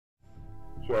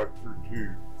Chapter 2,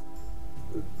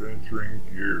 Adventuring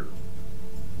Gear.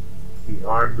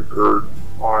 Behind the curtain,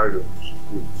 items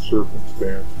with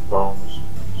circumstance bonuses.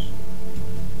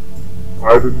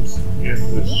 Items in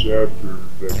this chapter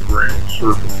that grant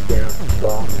circumstance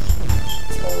bonuses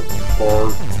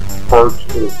are parts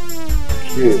of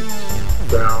kits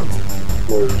found in the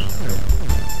player's temple.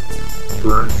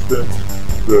 For instance,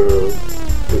 the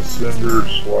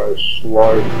Ascender/Slider is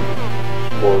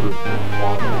part of the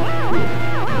Monster's kit.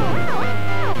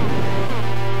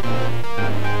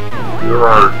 There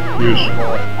are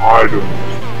additional items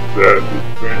that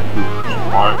adventurers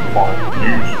might find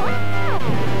useful.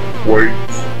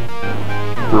 Weights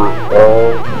for all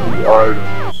the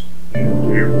items in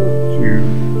Table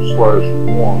 2/1.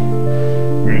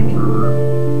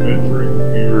 Venturing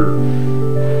gear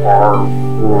are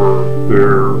for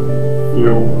their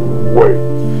filled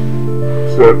weights,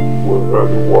 except where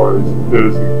otherwise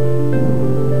designated.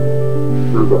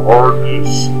 For the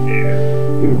hardness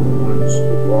and influence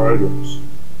of items,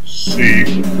 see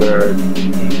the tag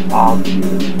and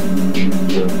object in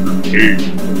Chapter 8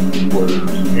 of the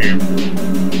Player's Handbook.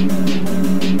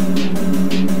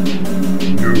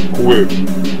 New equip.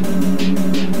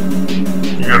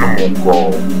 Animal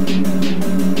call.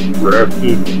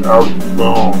 Crafted out of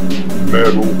bone,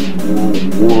 metal, or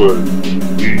wood,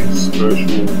 these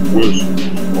special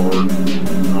whistles are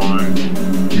designed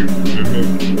to mimic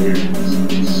a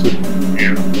specific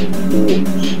animal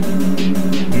voice,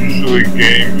 usually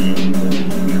game animals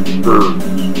and birds.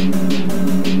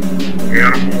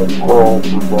 Animal call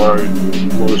provides a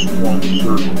 +1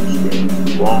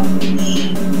 circumstance bonus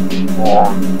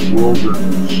on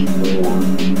wilderness or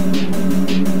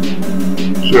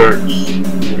checks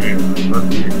when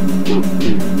hunting for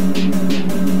food.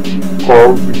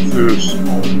 Calls exist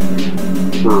only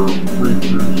for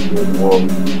creatures that are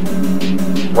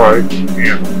type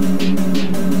animal.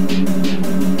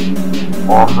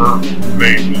 Armor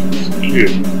maintenance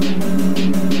kit,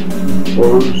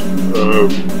 composed of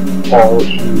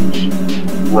polishes,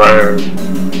 rags,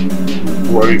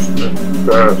 replacement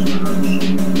fasteners,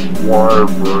 wire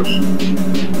brushes,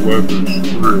 and leather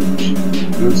strips.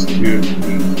 This kit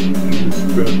is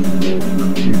indispensable for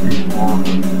keeping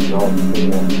armor without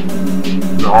form.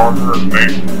 An armor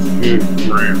maintenance kit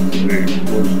grants a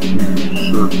 +2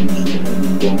 circumstance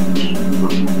bonus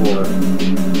for class.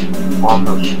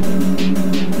 Armor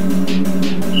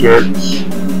checks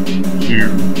to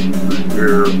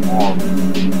repair armor.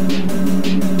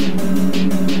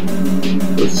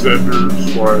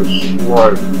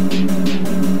 Ascender/Slider.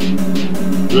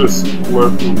 This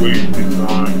cleverly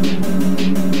designed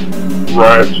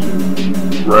ratchet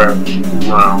wraps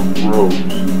around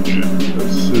ropes and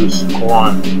assists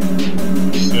climbing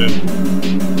and ascending.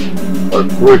 By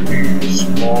clicking a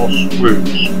small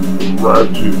switch, the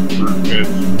ratchet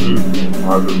prevents movement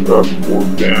either up or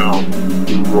down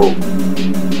the rope.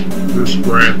 This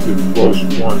grants a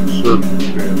 +1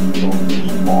 circumstance bonus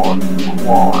on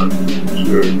climb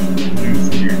checks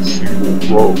using a single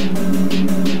rope.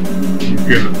 You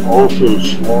can also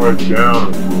slide down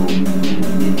a rope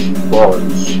with this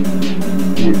device,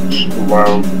 which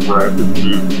allows rapid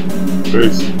movement,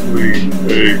 basically a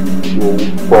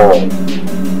controlled fall.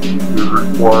 It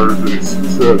requires a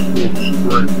successful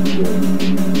strength check,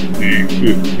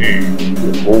 D15, to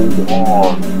hold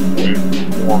on when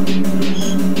performing this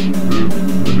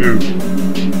maneuver.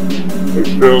 A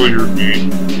failure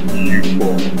means you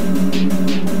fall.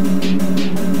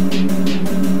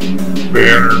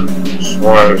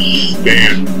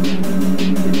 Banner/stand.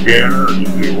 The banner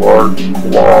is a large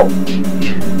cloth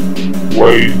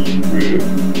emblazed with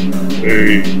a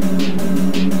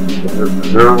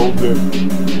heraldic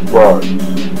device.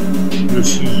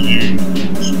 This is used to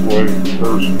display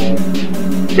personal,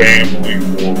 family,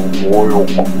 or royal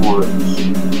crest,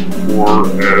 or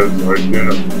as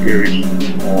identification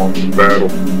on the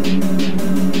battlefield.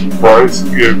 Price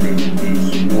given is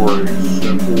for a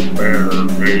simple banner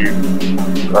made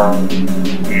from cotton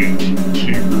and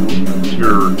cheaper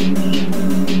materials.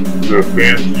 The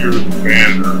fancier the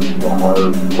banner, the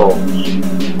higher the cost.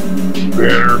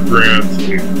 Banner grants a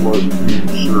 +2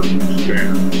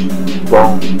 circumstance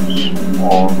bonus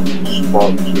on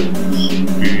spot checks to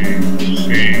be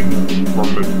seen from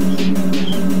a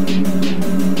distance.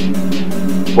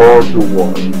 Barbed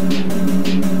wire.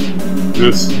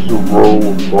 This is a roll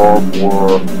of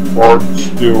barbed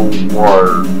steel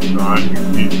wire designed to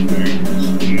keep things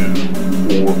in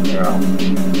or out.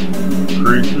 A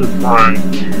creature trying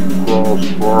to cross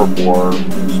barbed wire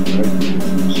must make a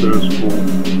successful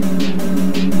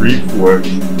reflex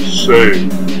save,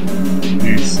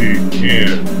 DC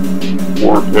 10,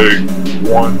 or take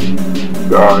 1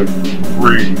 die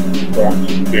 3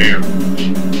 points of damage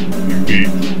in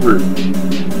each crit.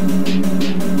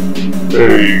 A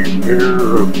pair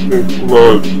of thick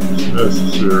gloves is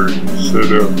necessary to set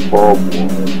up barbed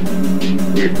wire.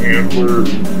 A handler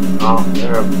who does not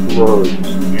have gloves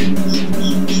needs to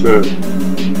succeed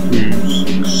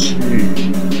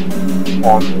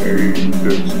on a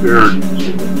dexterity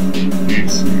check,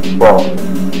 DC 5.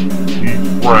 Each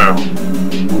round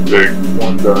will take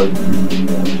 1d2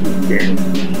 points of damage.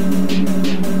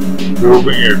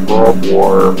 Building a barbed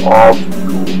wire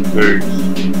obstacle takes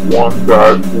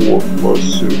 1d4 plus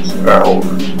 6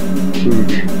 hours,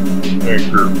 including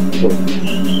anchor posts.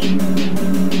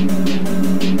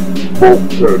 Bolt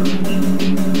cutters.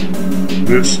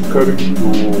 This cutting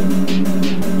tool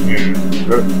can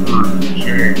cut through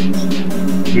chains,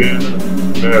 thin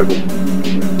metal,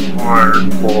 and iron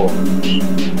bars,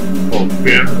 or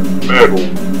thin metal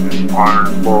and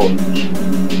iron bars,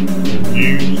 and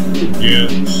used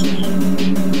against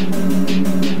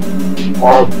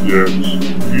objects,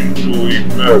 usually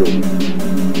metal,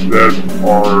 that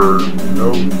are no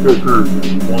thicker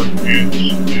than 1 inch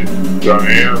in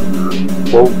diameter.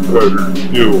 Bolt cutters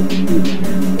deal 15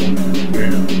 points of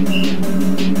damage.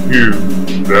 Q,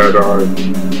 that item,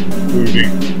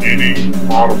 including any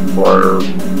modifier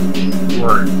for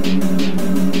strength.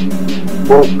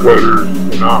 Bolt cutters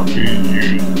cannot be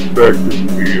used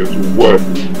effectively as a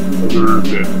weapon other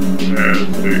than as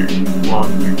a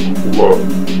clumsy club.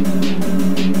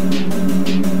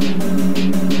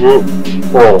 Foot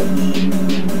false.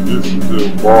 This is a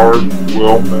large,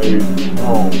 well-made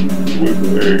home with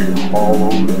a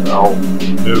hollowed-out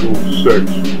middle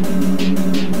section.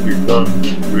 It comes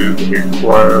with a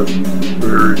clasp,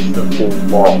 very simple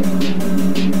lock.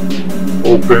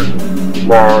 Open,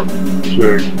 lock,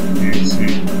 check, DC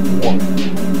 20.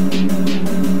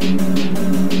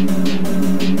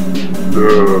 The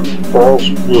false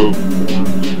book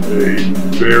forms a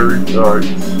very tight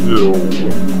seal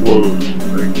when closed,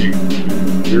 making the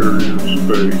interior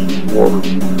space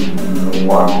waterproof and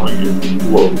allowing it to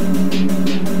flow.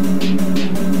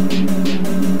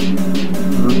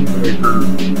 Brewmaker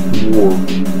Dwarf.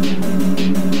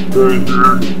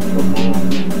 Treasured among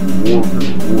dwarven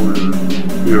warriors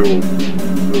guild,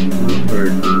 the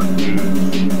Brewmaker is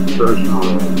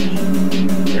pressurized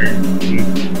and is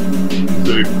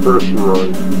a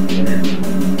pressurized container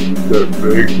that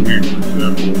vaguely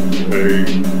resembles a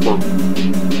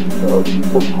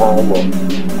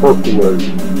percolate.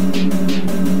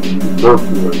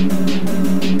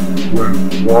 When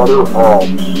water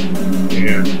hops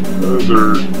and other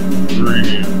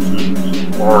ingredients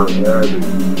are added,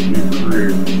 it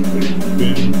creates a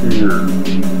thin beer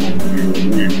in only a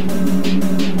week.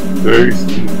 Taste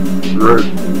is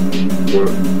dreadful,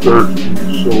 but thirsty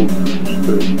soldiers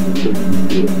take what they can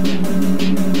get.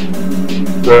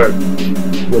 That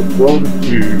the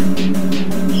fortitude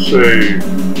saved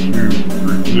to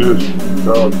resist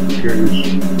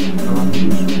intoxication from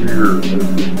this beer as a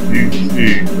DC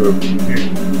of 10.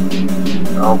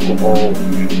 Alcohol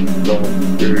and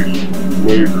intoxication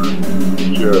later in the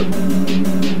chapter.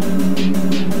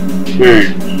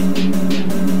 Cage.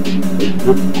 A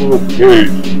typical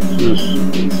cage consists of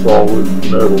a solid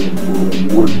metal with a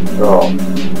wooden top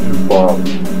and bottom.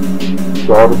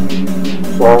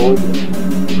 Solid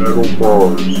metal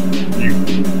bars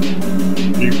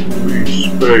equally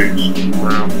spaced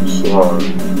around the side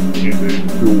and a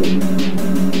door.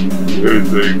 There is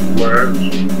a latch,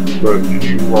 but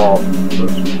any lock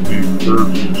must be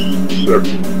purchased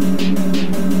separately.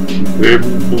 The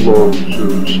table below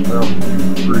shows how many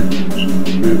creatures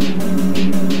fit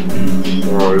in each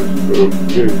size of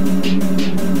cage.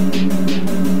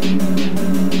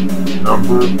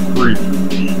 Number of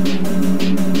creatures.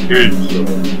 Cage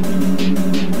size.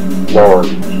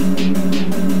 Large.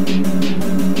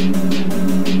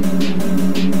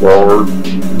 Large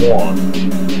 1.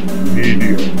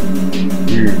 Medium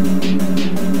 2.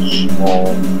 Small.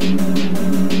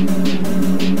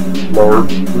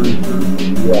 Large creature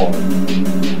 1.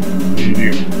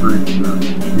 Medium creature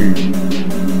 2.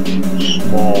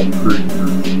 Small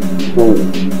creatures 4.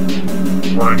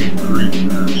 Tiny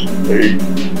creatures 8.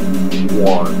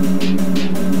 1.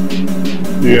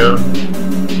 Dim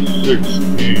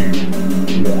 16.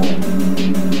 1.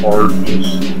 Hardness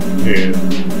 10.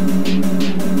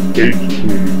 HP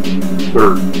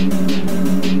 30.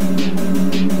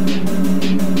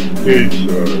 Cage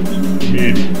size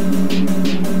medium.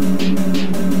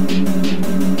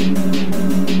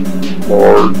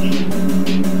 Large.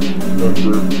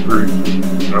 Number of creatures.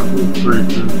 Number of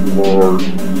creatures large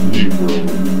 0.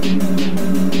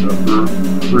 Number of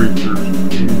creatures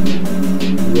medium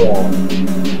 1.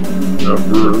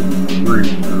 Number of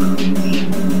creatures,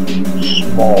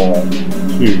 small,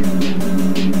 2.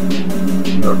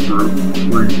 Number of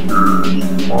creatures,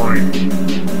 tiny,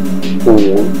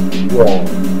 4,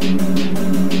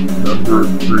 1. Number of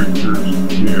creatures,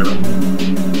 dim,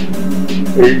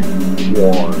 8,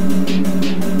 1.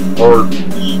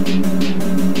 Hardness,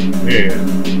 10.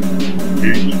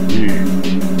 HP,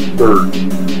 30.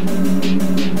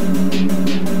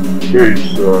 Cage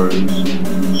size,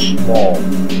 small.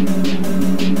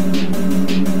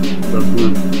 Number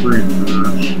of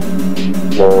creatures,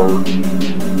 large,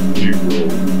 0.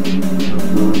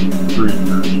 Number of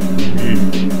creatures,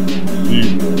 medium,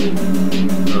 0.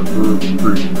 Number of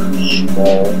creatures,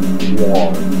 small,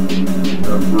 1.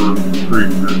 Number of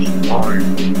creatures, tiny,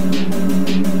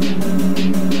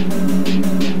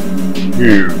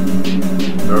 2.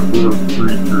 Number of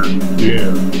creatures,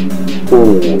 dim,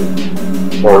 4.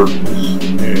 Hardness,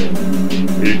 10.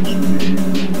 HP,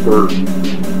 30.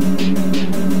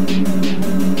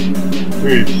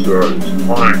 Cage size,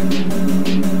 tiny.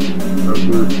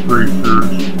 Number of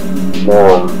creatures,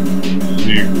 large,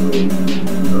 0.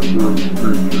 Number of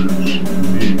creatures,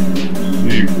 medium,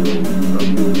 0.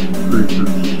 Number of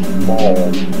creatures,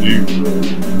 small, 0.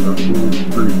 Number of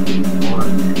creatures,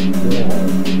 tiny,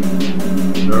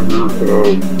 1. Number of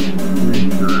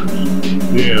creatures,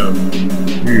 dim,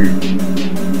 2.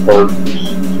 Hardness,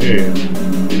 10.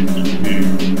 HP,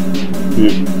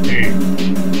 15.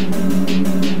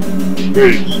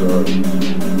 Cage size,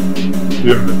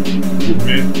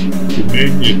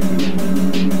 diminutive.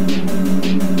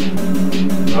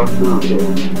 Number of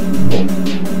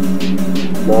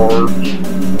large.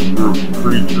 Number of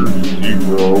creatures,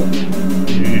 0.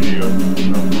 Medium.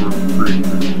 Number of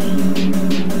creatures,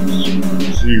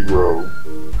 0.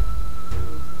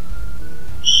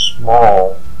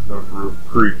 Small. Number of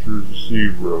creatures,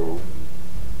 0.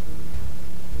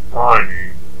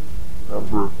 Tiny.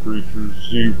 Number of creatures,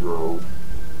 0.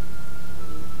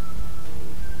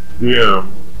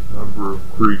 Dim. Number of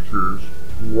creatures,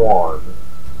 1.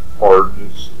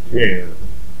 Hardness, 10.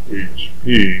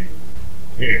 HP,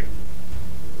 10.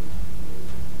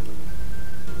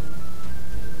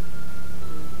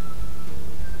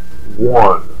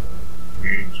 One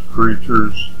means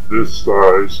creatures this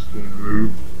size can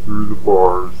move through the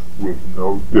bars with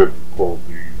no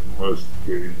difficulty unless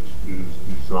the cage is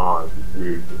designed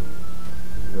with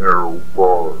narrow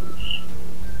bars.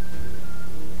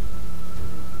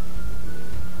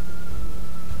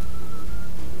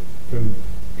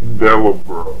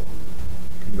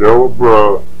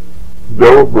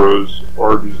 Candelabras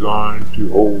are designed to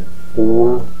hold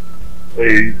 4,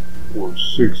 8, or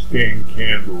 16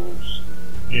 candles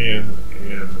in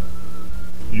an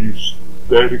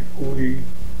aesthetically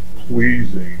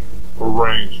pleasing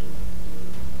arrangement.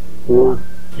 4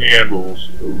 candles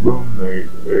illuminate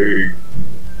a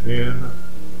 10-foot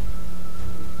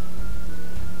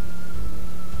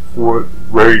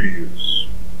radius.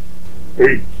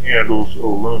 8 candles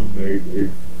illuminate a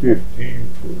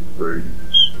 15-foot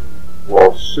radius,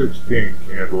 while 16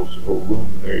 candles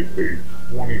illuminate a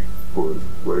 20-foot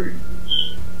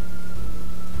radius.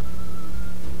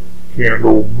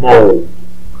 Candle mold.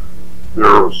 There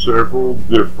are several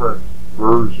different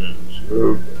versions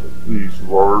of these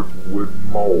large wooden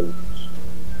molds.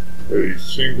 A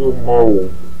single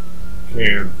mold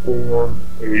can form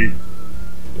 8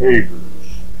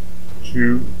 tapers,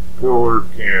 2 pillar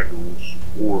candles,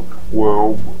 or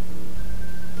 12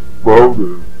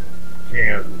 votive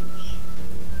candles.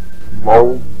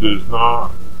 Mold does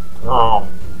not come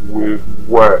with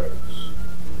wax.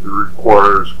 It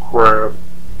requires craft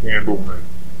candle making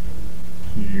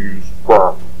to use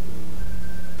properly.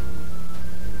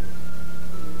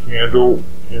 Candle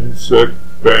insect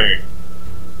bang.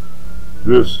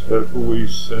 This heavily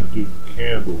scented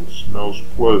candle smells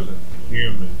pleasant to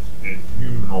humans and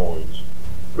humanoids,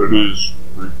 but is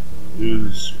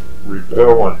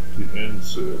repellent to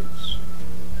insects.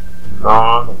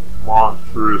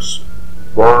 Non-monstrous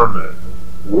vermin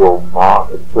will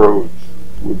not approach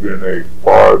within a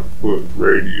 5-foot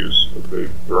radius of a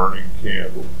burning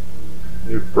candle.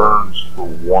 It burns for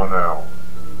 1 hour.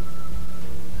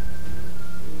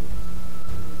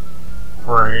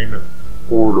 Crane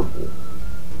portable.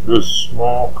 This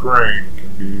small crane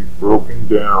can be broken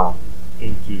down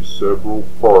into several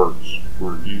parts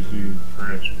for easy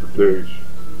transportation.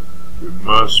 It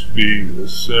must be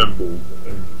assembled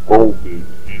and folded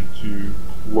into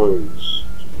place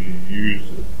to be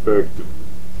used effectively.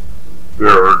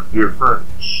 There are different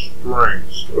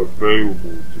strengths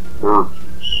available to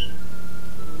purchase.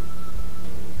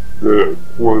 The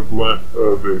equivalent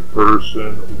of a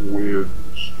person with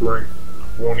strength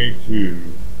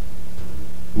 22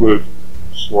 lift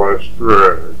slash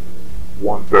drag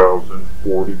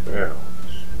 1,040 pounds.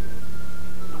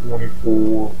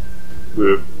 24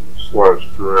 lift slash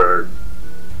drag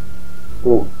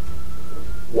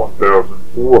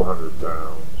 1,400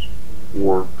 pounds,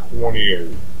 or 28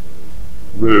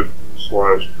 lift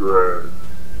slash drag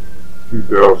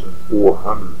 2,400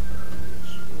 pounds.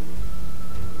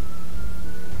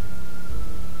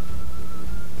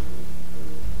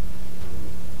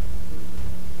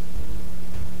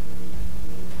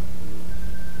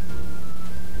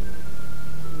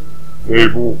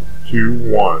 Table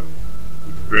 2-1,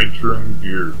 Adventuring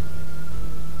Gear.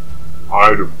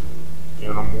 Item,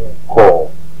 animal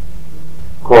call.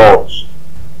 Cost,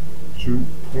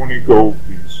 220 gold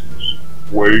pieces.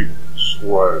 Weight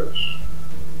slash.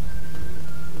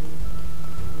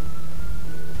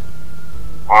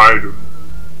 Item,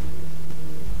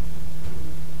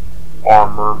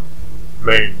 armor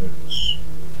maintenance.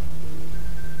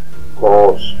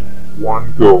 Cost,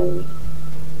 1 gold.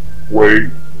 Weight,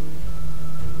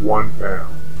 1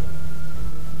 pound.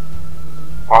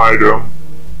 Item,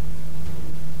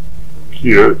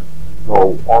 kit,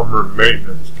 armor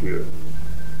maintenance kit.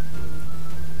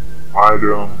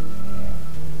 Item,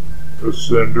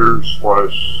 ascender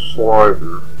slash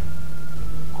slider.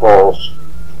 Cost,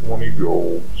 20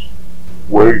 golds.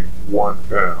 Weight, 1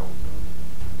 pound.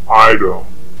 Item,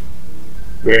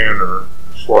 banner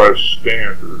slash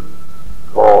standard.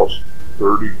 Cost,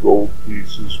 30 gold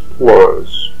pieces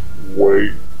plus.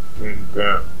 Weight, 10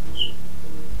 pounds.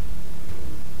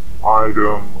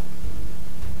 Item,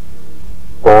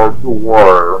 barbed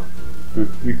wire,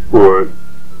 50 foot,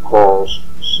 cost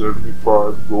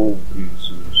 75 gold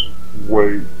pieces,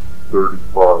 weight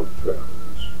 35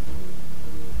 pounds.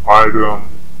 Item,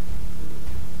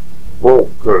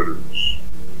 bolt cutters,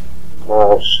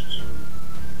 cost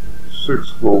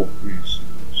 6 gold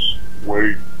pieces,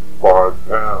 weight 5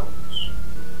 pounds.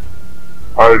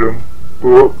 Item,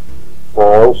 book,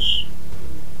 false,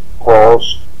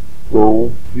 cost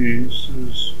gold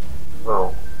pieces,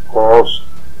 cost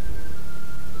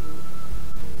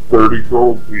 30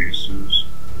 gold pieces,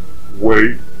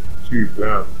 weight 2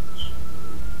 pounds.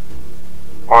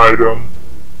 Item,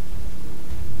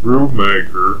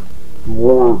 brewmaker,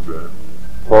 dwarven,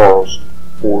 cost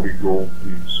 40 gold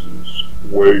pieces,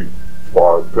 weight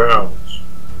 5 pounds.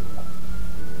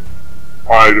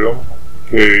 Item,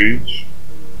 cage,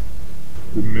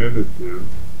 diminutive,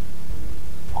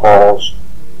 cost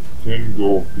 10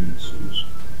 gold pieces,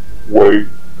 weight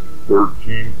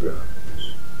 13 pounds.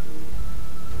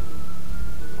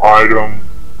 Item,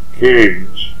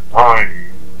 cage, tiny,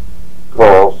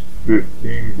 cost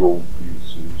 15 gold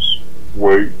pieces,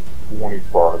 weight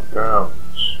 25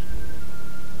 pounds.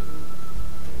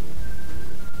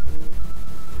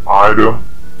 Item,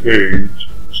 cage,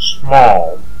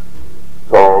 small,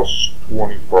 cost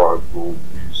 25 gold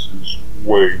pieces,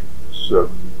 weight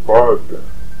 75 pounds.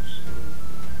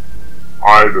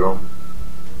 Item,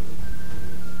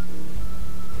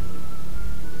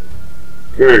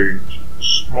 cage,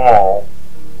 small,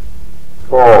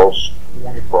 cost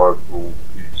 25 gold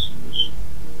pieces,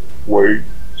 weight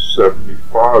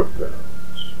 75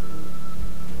 pounds.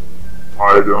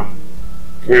 Item,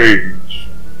 cage,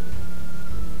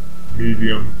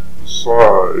 medium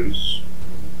size,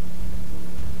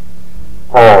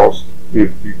 cost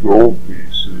 50 gold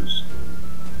pieces,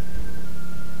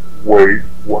 weight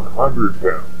 100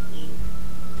 pounds.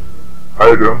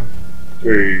 Item,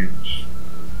 cage,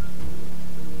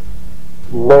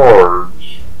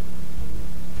 large,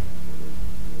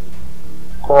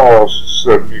 cost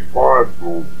 75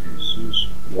 gold pieces,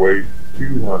 weight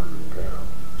 200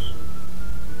 pounds.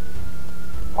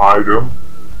 Item,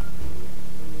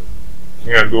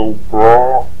 candle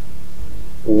bra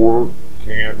or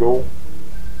candle,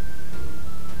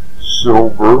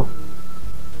 silver,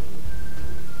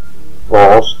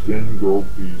 cost 10 gold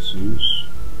pieces,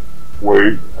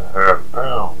 weight ½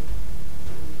 pound.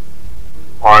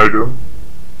 Item,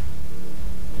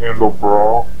 candle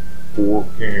bra or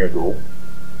candle,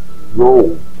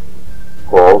 gold,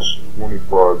 cost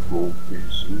 25 gold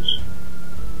pieces,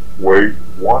 weight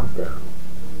 1 pound.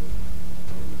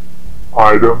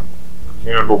 Item,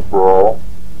 candle bra,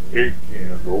 8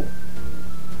 candle,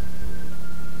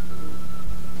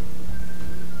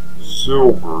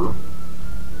 silver,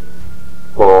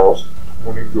 cost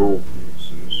 20 gold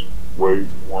pieces, weight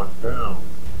 1 pound.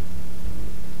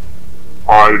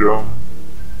 Item,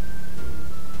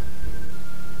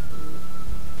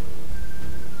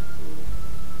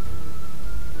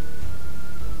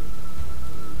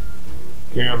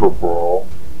 candle bra,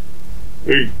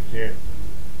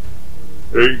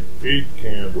 8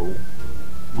 candle,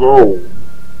 gold,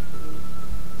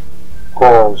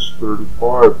 costs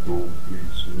 35 gold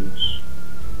pieces,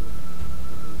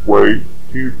 weight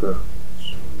 2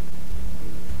 pounds.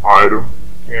 Item,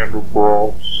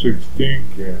 candelabra, 16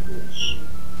 candles,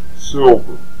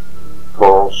 silver,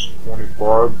 costs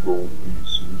 25 gold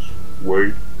pieces,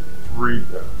 weight 3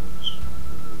 pounds.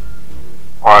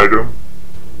 Item,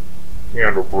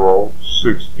 candelabra,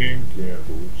 16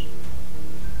 candles,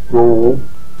 gold,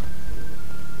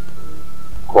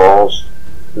 cost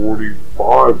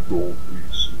 45 gold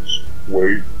pieces,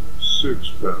 weight 6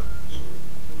 pounds.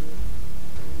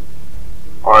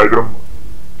 Item,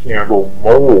 candle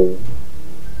mold,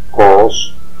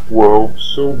 cost 12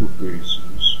 silver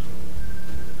pieces,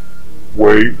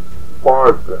 weight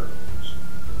 5 pounds.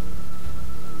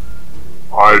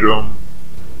 Item,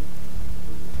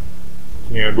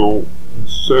 candle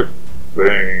insect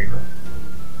bane,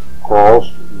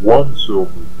 cost 1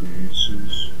 silver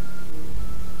pieces,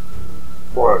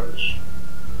 flash.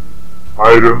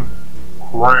 Item,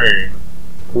 crane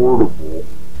portable,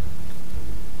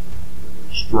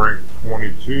 strength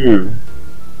 22,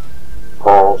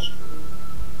 cost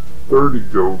 30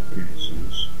 gold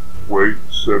pieces, weight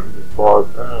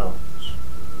 75 pounds.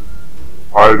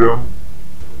 Item,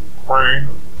 crane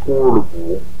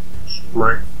portable,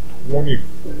 strength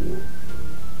 24,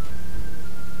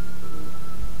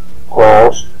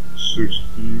 cost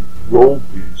 60 gold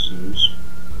pieces,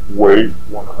 weight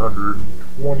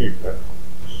 120 pounds.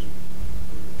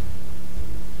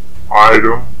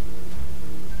 Item,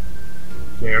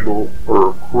 candle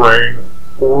or crane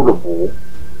portable,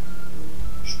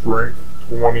 strength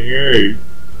 28,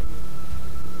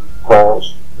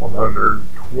 cost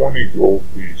 120 gold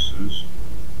pieces,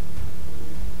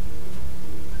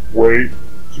 weight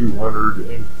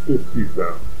 250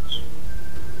 pounds.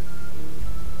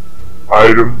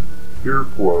 Item,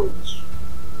 earplugs,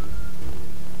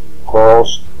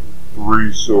 cost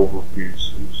 3 silver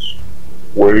pieces,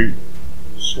 weight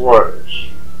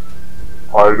slash.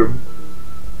 Item,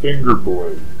 finger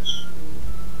blades,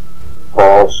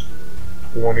 cost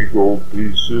 20 gold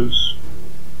pieces,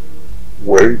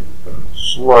 weight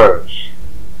slash.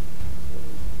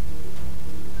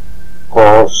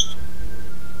 Cost,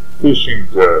 fishing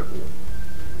tackle,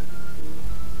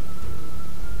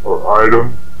 or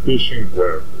item, fishing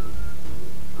tackle,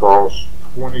 cost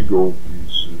 20 gold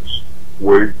pieces,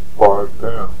 weight 5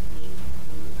 pounds.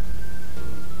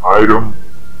 Item,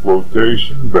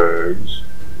 flotation bags,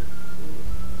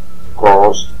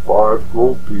 cost 5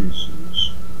 gold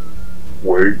pieces,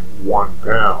 weight 1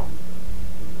 pound.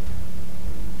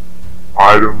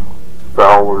 Item,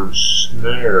 fowler's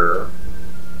snare,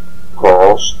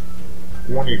 cost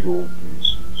 20 gold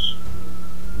pieces,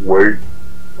 weight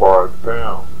 5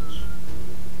 pounds.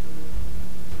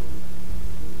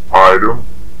 Item,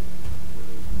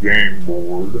 game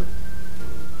board,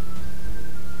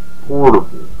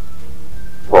 portable,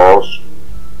 cost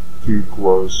 2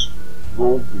 plus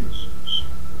gold pieces,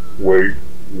 weight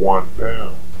 1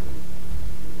 pound.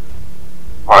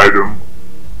 Item,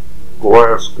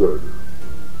 glass cutter,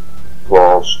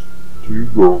 cost 2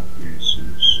 gold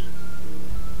pieces,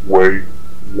 weight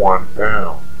 1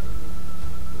 pound.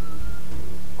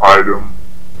 Item,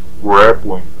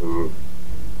 grappling hook,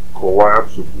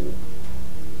 collapsible,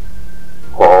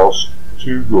 cost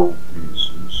 2 gold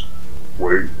pieces,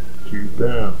 weight 2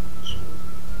 pounds.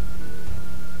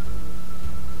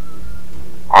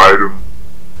 Item,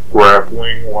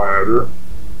 grappling ladder,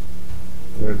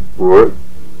 10 foot,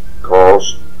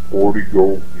 cost 40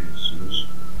 gold pieces,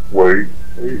 weight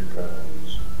 8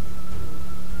 pounds.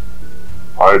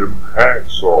 Item,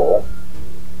 hacksaw,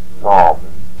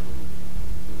 common,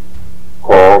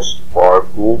 cost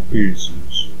 5 gold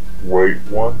pieces, weight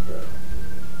 1 pound.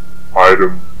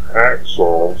 Item,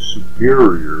 hacksaw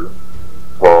superior,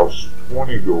 cost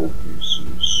 20 gold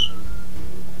pieces,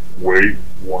 weight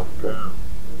 1 pound.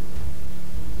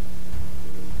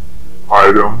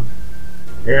 Item,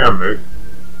 hammock,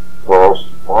 cost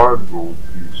 5 gold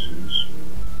pieces,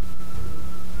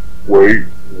 weight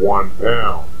 1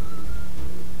 pound.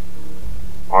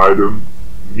 Item,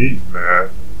 meat mat,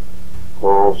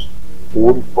 cost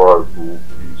 45 gold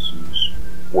pieces,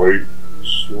 weight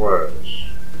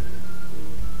slash.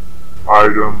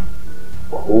 Item,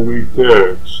 holy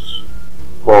text,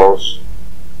 cost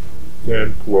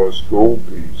 10 plus gold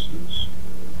pieces,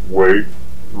 weight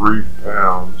 3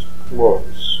 pounds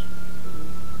plus.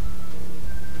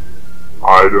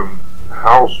 Item,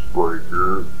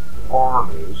 housebreaker,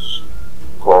 harness,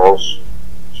 cost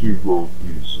 2 gold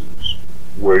pieces,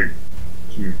 weight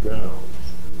 2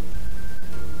 pounds.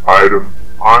 Item,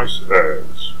 ice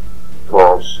axe,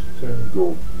 cost 10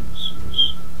 gold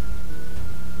pieces,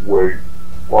 weight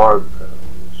 5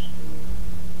 pounds.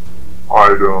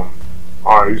 Item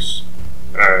ice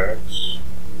axe.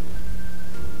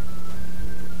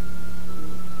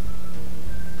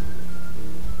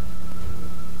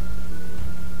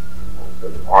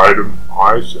 Item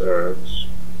ice axe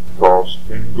costs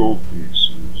 10 gold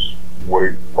pieces,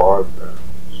 weight 5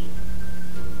 pounds.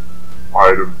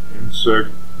 Item insect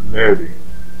netting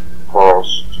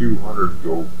costs 200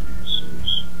 gold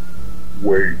pieces,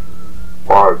 weight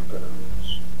 5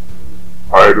 pounds.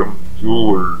 Item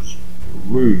jeweler's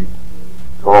loop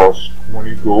costs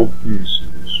 20 gold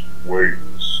pieces, weight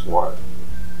slash.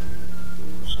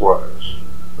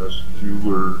 That's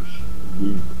jeweler's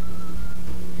loop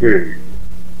keg.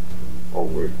 Oh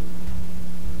wait.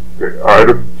 Okay,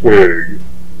 item keg,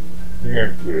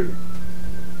 hand keg,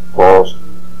 cost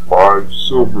 5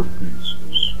 silver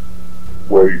pieces,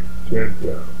 weight 10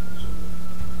 pounds.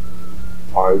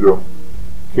 Item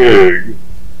keg,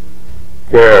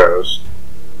 cast,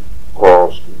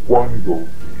 cost 1 gold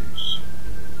piece,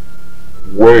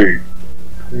 weight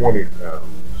 20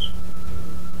 pounds.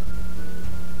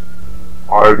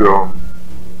 Item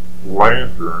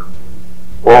lantern,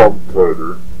 bob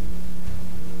cutter,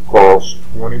 cost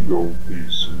 20 gold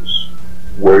pieces,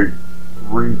 weight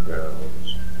 3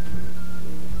 pounds.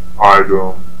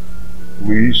 Item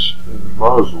leash and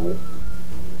muzzle,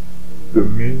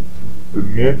 diminutive,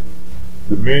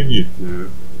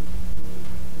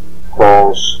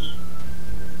 cost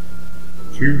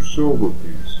 2 silver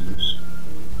pieces,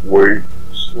 weight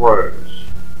slash.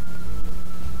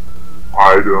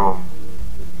 Item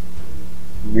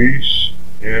leash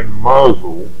and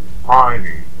muzzle,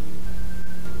 tiny,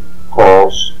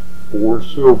 costs 4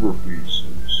 silver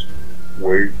pieces,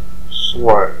 weight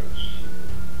slash.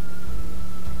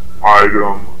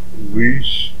 Item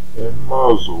leash and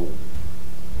muzzle,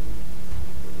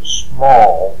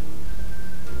 small,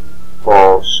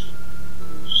 cost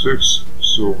 6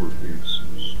 silver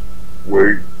pieces,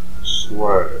 weight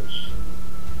slash.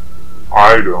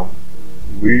 Item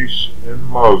leash and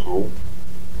muzzle,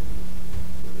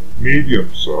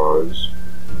 medium size,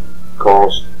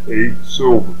 cost 8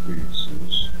 silver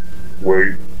pieces,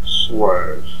 weight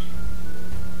slash.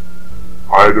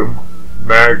 Item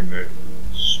magnet,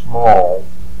 small,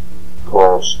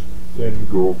 cost 10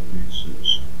 gold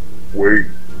pieces, weight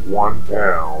 1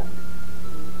 pound.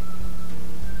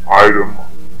 Item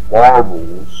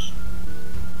marbles,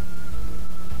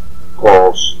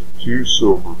 cost 2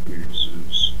 silver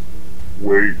pieces,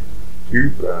 weight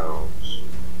 2 pounds.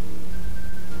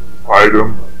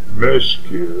 Item mesh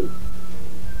kit,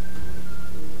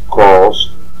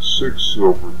 cost 6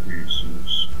 silver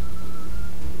pieces,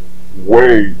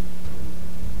 weight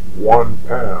 1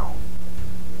 pound.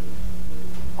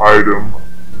 Item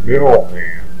mill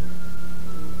hand,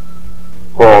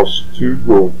 cost 2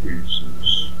 gold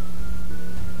pieces,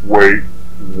 weight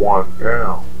 1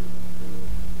 pound.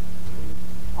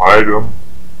 Item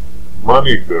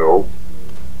money belt,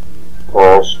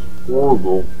 cost 4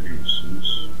 gold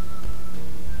pieces,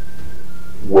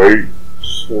 weight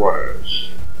slash.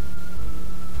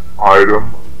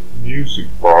 Item music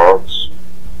box,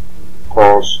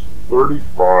 cost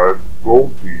 35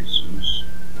 gold pieces,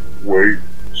 weight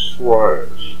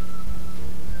slash.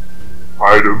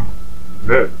 Item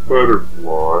net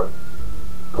butterfly,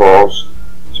 cost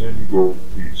 10 gold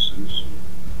pieces,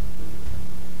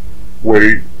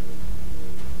 weight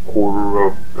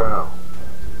 1/4 pound.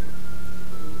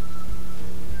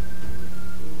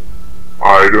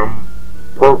 Item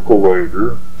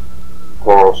percolator,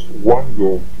 cost 1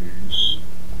 gold piece,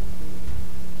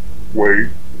 weight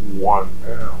 1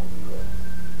 pound.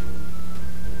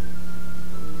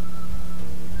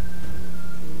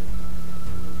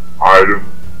 Item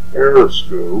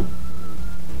periscope,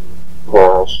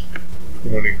 cost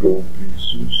 20 gold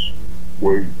pieces,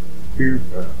 weight 2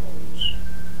 pounds.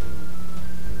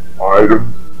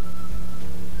 Item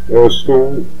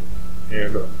pestle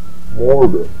and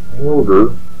mortar,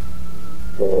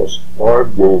 cost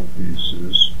 5 gold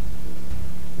pieces,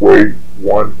 weight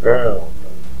 1 pound.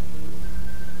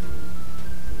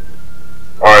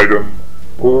 Item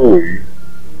pulley,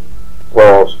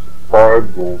 cost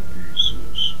 5 gold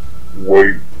pieces,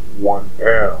 weight 1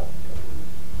 pound.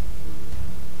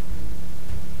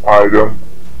 Item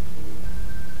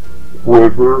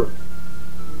quiver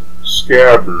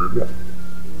scabbard,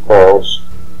 cost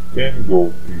 10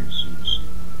 gold pieces,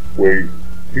 weight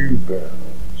 2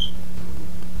 pounds.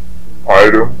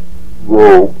 Item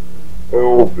rope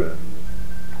elven,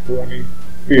 20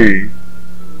 feet,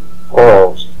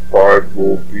 cost 5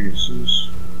 gold pieces,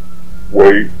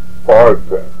 weight 5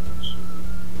 pounds.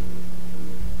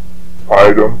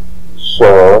 Item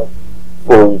saw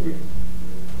folding,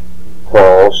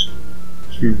 cost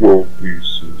 2 gold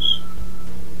pieces.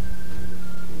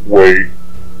 Weight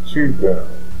 2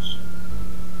 pounds.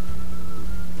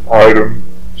 Item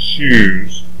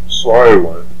shoes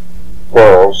silent.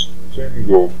 Cost 10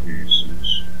 gold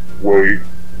pieces. Weight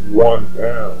 1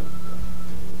 pound.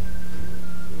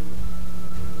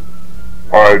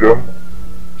 Item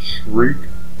shriek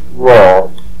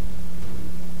rock.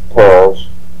 Cost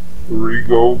 3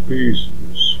 gold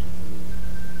pieces.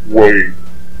 Weight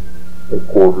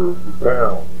 1/4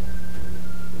 pound.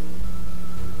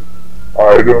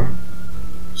 Item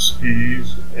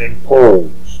skis and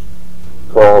poles.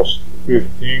 Cost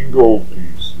 15 gold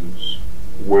pieces.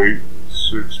 Weight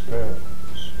 6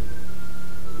 pounds.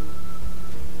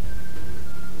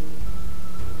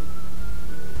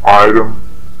 Item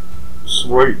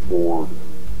slate board.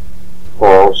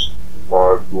 Cost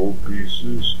 5 gold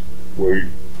pieces. Weight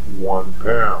 1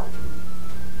 pound.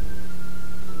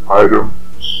 Item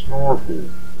snorkel.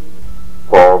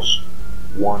 Cost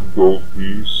 1 gold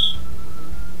piece.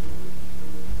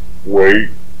 Weight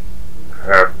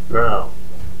 ½ pound.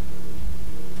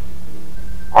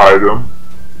 Item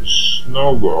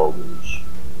snow goggles.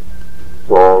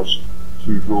 Cost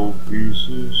 2 gold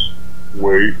pieces.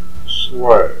 Weight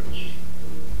slash.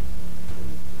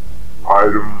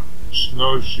 Item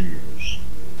snowshoes.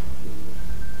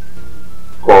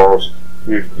 Cost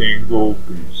 15 gold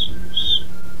pieces.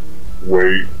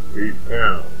 Weight 8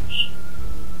 pounds.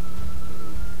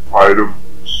 Item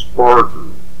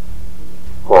sparker.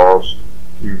 Cost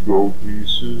 2 gold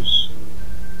pieces.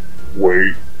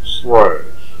 Weight slash.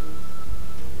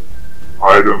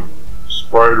 Item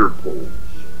spider poles.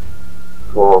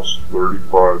 Cost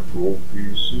 35 gold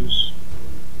pieces.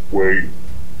 Weight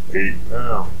 8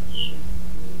 pounds.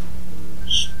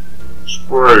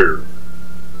 Sprayer.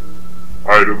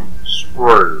 Item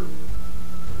sprayer.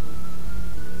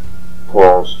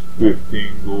 Cost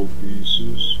 15 gold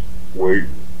pieces. Weight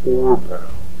 4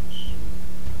 pounds.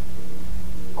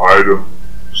 Item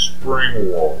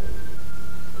spring water.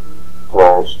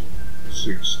 Cost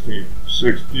 60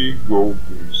 gold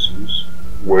pieces.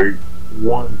 Weight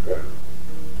 1 pound.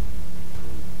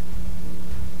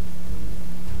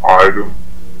 Item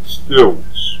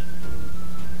stilts.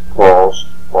 Cost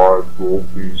 5 gold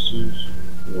pieces.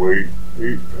 Weight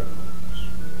 8 pounds.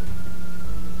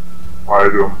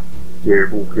 Item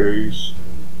table case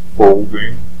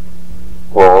folding.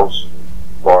 Cost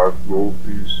 5 gold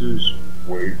pieces.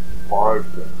 Weight 5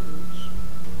 pounds.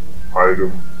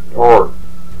 Item tart.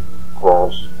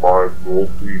 Cost 5 gold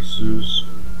pieces.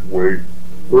 Weight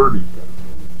 30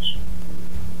 pounds.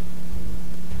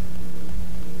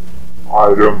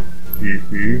 Item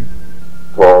teepee.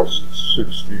 Cost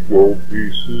 60 gold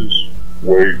pieces.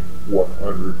 Weight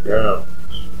 100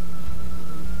 pounds.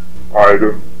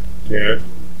 Item tent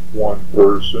 1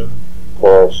 person.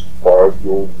 Cost 5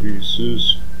 gold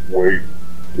pieces. Weight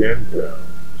 10 pounds.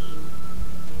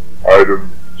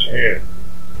 Item tent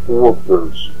 4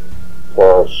 person.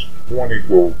 Cost 20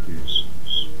 gold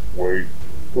pieces. Weight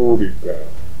 40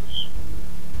 pounds.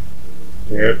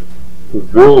 Tent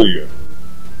pavilion.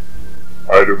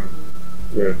 Item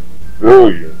tent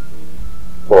pavilion.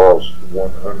 Cost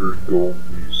 100 gold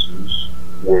pieces.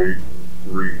 Weight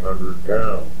 300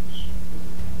 pounds.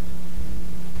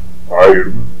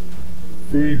 Item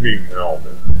thieving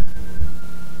helmet.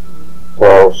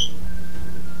 Cost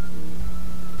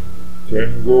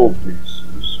 10 gold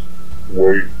pieces.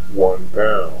 Weight 1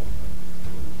 pound.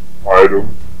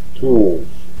 Item tools.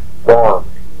 Farming.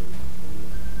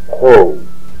 Hoe.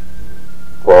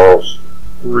 Cost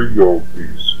 3 gold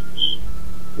pieces.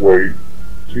 Weight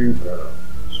 2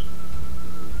 pounds.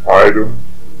 Item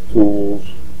tools.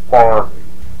 Farming.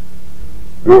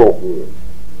 Bill hood.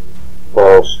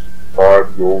 Cost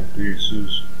 5 gold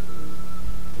pieces.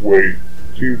 Weight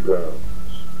 2 pounds.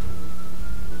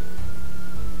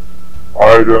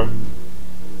 Item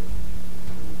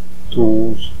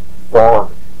tools.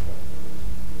 Farming.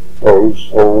 Post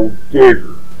hole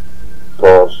digger.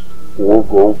 Cost 4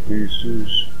 gold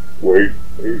pieces. Weight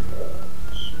 8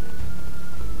 pounds.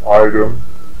 Item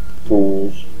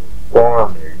tools.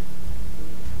 Farming.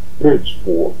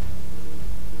 Pitchfork.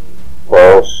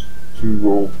 Cost 2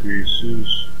 gold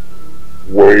pieces.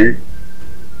 Weight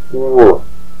 4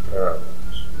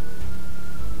 pounds.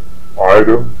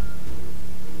 Item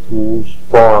tools.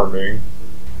 Farming.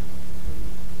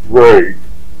 Rake.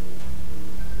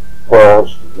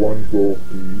 Cost 1 gold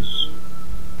piece.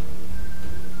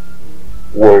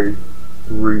 Weight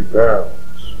 3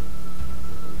 pounds.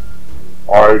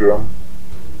 Item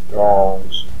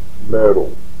tongs.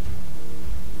 Metal.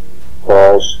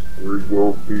 Cost 3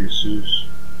 gold pieces.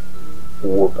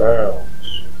 4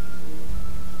 pounds.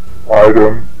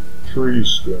 Item tree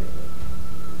stand.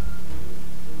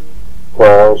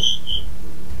 Costs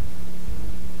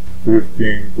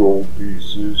 15 gold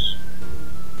pieces.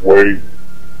 Weight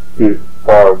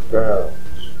 5 pounds.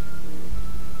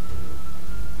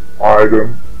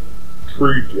 Item,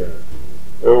 tree tent,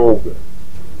 elven.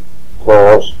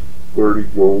 Cost 30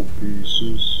 gold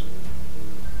pieces.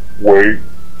 Weight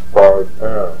 5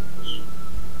 pounds.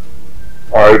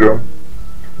 Item,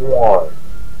 twine,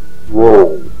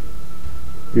 rolled,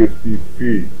 50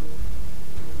 feet.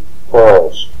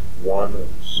 Cost 1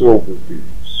 silver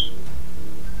piece.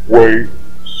 Weight /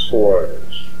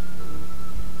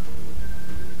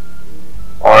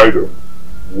 Item,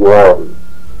 water,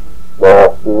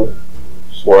 lawful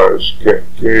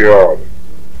 / chaotic.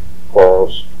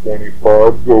 Cost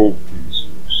 25 gold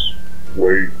pieces.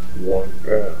 Weight 1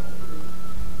 pound.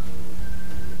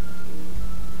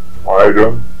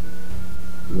 Item,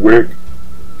 wick,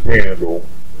 candle,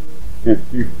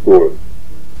 50 foot.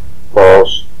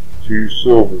 Cost 2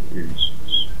 silver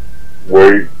pieces.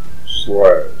 Weight /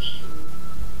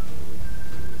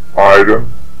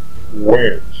 Item,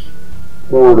 winch,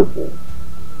 portable,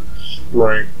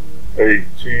 strength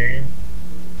 18,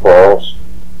 cost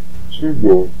 2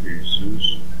 gold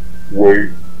pieces,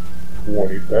 weight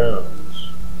 20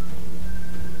 pounds.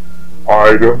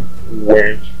 Item,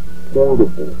 winch,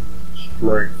 portable,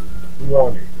 strength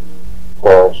 20,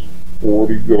 cost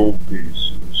 40 gold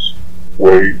pieces,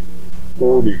 weight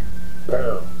 40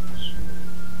 pounds.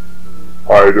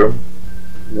 Item,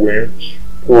 winch,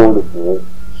 portable,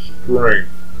 strength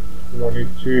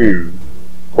 22,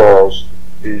 cost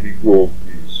 80 gold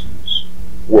pieces,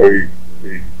 weight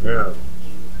 80 pounds.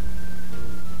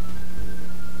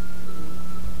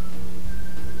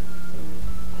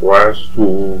 Class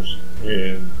tools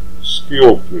and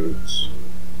skill kits.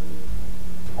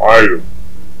 Item,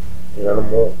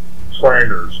 animal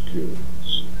trainers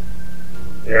kits.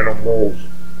 Animal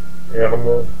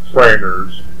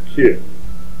trainers kit,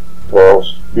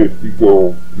 cost 50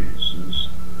 gold pieces,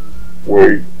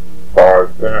 weight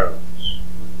 5 pounds.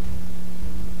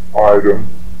 Item,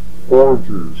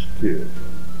 forger's kit,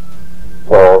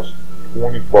 cost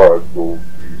 25 gold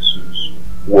pieces,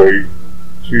 weight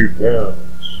 2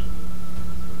 pounds.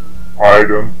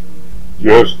 Item,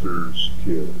 jester's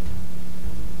kit,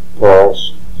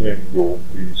 cost 10 gold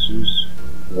pieces,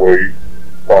 weight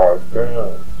 5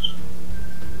 pounds.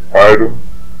 Item,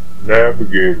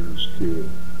 navigator's kit,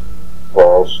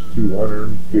 cost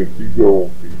 250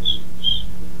 gold pieces,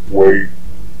 weight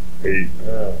 8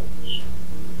 pounds.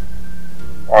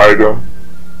 Item,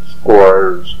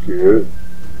 squire's kit,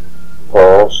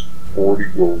 cost 40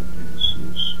 gold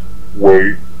pieces,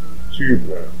 weight 2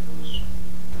 pounds.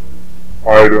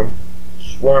 Item,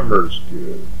 swimmer's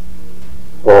kit,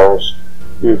 cost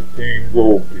 15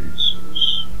 gold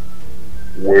pieces,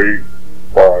 weight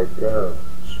 5 pounds.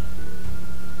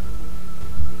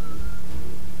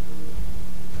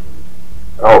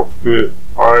 Outfit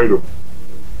item,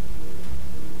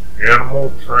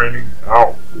 animal training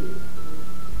outfit,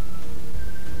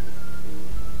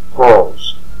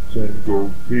 cost 10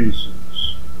 gold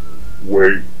pieces,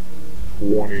 weight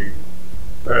 20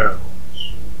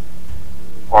 pounds.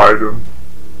 Item,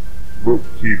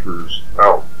 bookkeeper's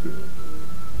outfit,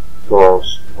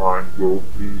 cost 9 gold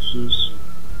pieces,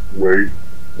 weight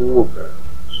 4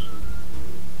 pounds.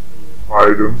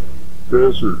 Item,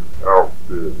 desert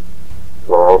outfit,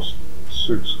 cost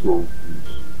 6 gold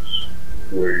pieces,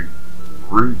 weight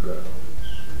 3 pounds.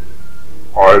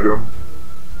 Item,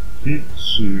 heat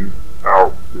suit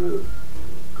outfit,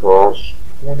 cost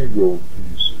 20 gold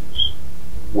pieces,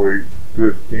 weight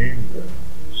 15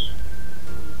 pounds.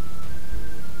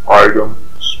 Item,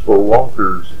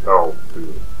 spelunker's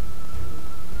outfit,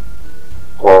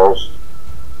 cost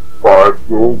 5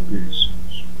 gold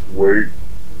pieces, weight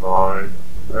 9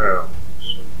 pounds.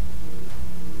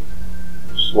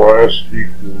 Slash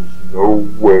equals no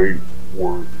weight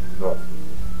worth nothing.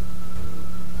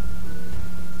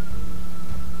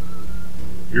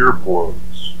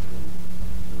 Earplugs.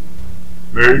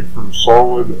 Made from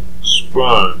solid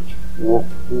sponge or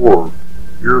cork,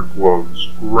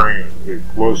 earplugs grant a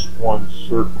 +1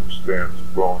 circumstance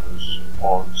bonus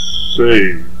on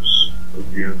saves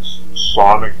against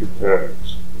sonic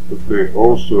attacks, but they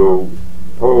also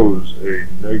impose a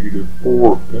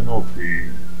 -4 penalty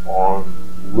on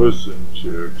listen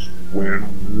checks when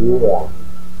worn.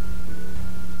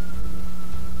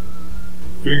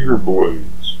 Finger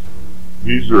blades.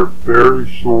 These are very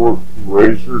short,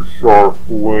 razor-sharp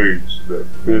blades that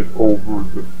fit over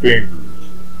the fingers.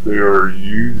 They are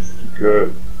used to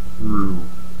cut through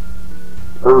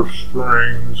purse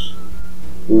strings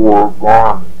or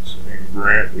garments and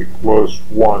grant a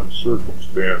 +1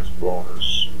 circumstance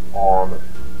bonus on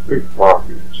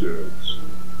pickpocket checks.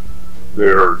 They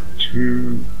are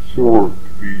too short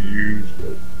to be used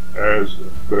as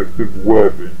effective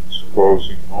weapons,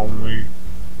 causing only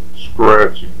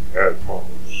scratching at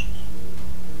most.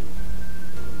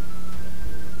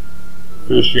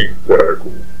 Fishing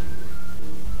tackle.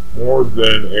 More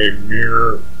than a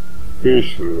mere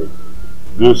fish hook,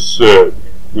 this set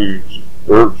includes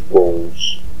birch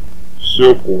poles,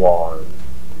 silk line,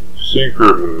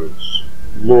 sinker hooks,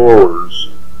 lures,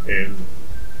 and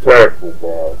tackle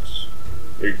box.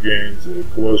 It gains a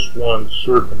 +1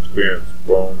 circumstance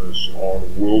bonus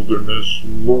on wilderness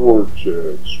lure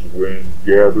checks when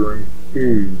gathering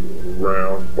food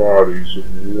around bodies of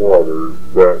water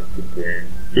that contain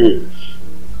fish.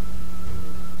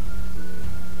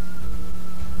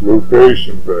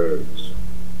 Flotation bags.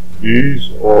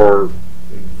 These are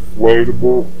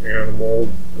inflatable animal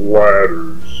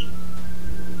bladders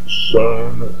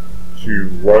sewn to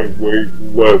lightweight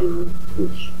leather for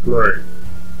strength.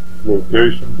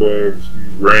 Flotation bags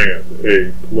grant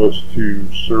a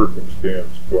 +2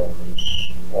 circumstance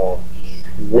bonus on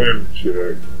swim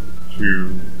check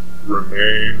to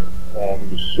remain on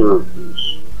the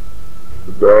surface.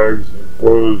 The bags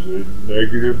impose a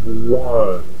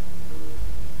 -1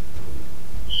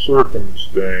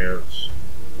 circumstance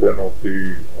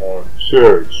penalty on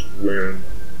checks when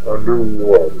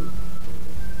underwater.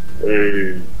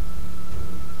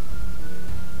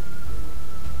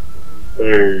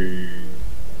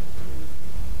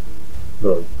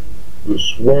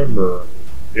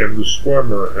 The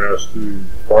swimmer has to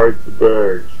fight the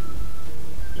bag's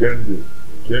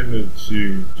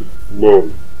tendency to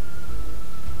float.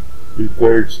 He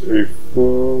takes a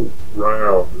full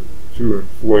round to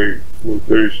inflate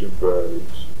flotation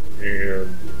bags,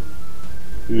 and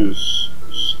his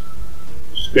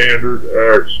standard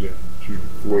action to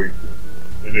deflate them.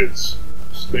 And it's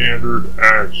standard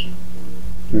action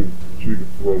to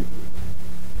deflate them.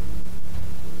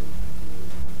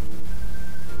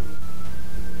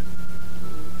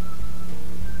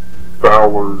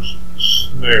 Fowler's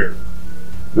snare.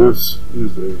 This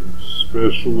is a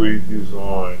specially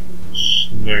designed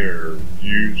snare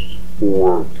used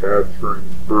for capturing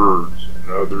birds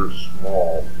and other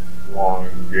small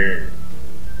flying game.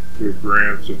 It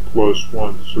grants a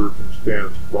 +1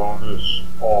 circumstance bonus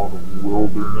on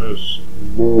wilderness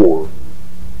lure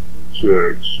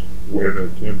checks when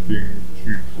attempting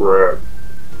to trap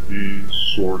these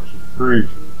sorts of creatures.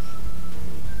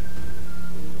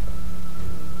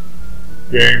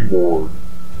 Game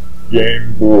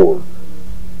board.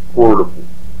 Portable.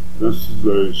 This is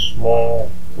a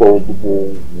small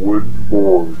foldable wooden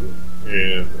board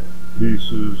and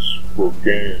pieces for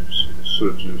games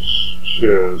such as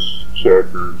chess,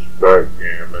 checkers,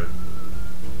 backgammon,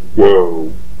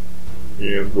 Go,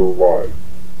 and the like.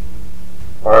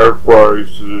 Higher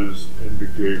prices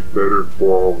indicate better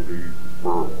quality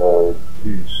for all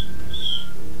pieces.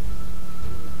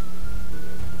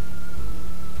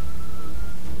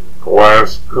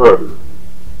 Glass cutter.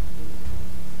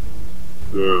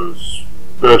 This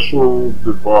special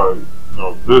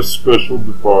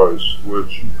device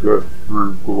lets you cut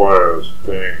through glass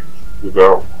panes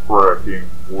without cracking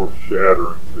or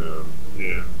shattering them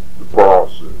in the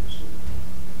process.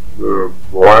 The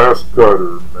glass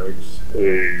cutter makes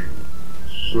a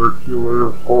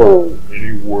circular hole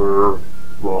anywhere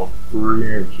from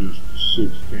 3 inches to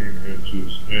 16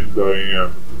 inches in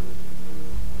diameter.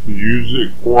 To use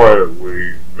it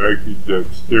quietly, make a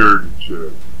dexterity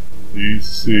check,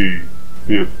 DC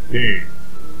 15.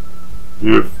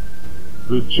 If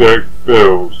the check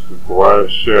fails, the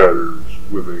glass shatters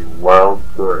with a loud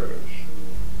crash.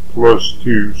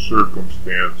 +2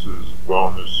 circumstances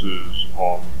bonuses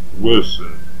on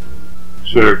listen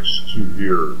checks to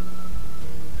hear.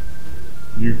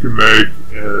 You can make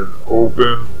an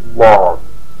open lock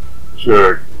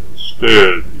check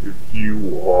instead if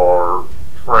you are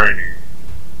training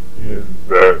in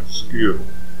that skill.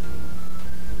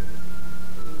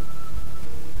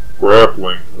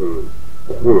 Grappling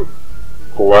hook,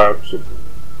 collapsible.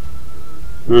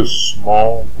 This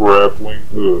small grappling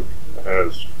hook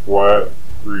has flat,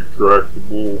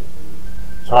 retractable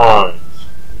tines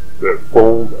that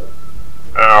fold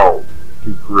out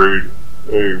to create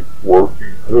a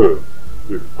working hook.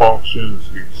 It functions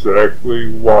exactly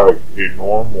like a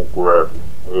normal grappling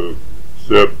hook,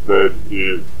 except that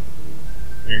it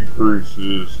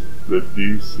increases the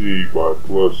DC by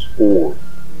 +4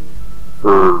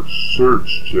 for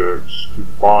search checks to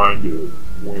find it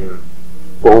when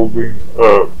folding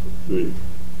up and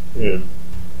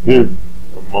hidden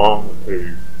among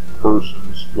a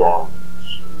person's garments.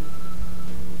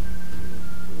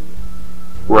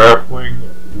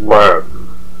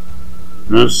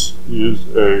 This is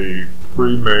a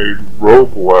pre-made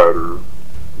rope ladder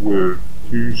with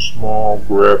 2 small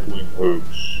grappling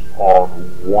hooks on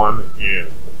one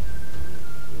end.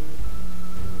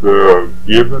 The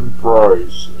given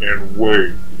price and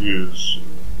weight is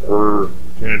per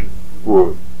 10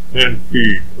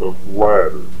 feet of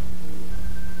ladder.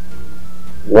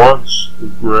 Once the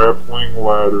grappling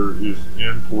ladder is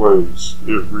in place,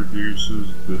 it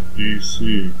reduces the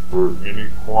DC for any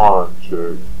climb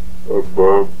check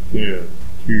above 10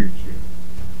 to 10.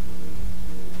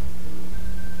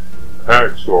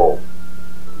 Hacksaw.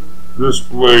 This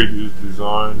blade is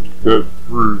designed to cut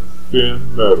through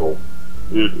thin metal.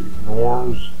 It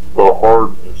ignores the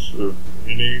hardness of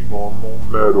any normal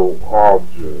metal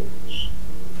objects,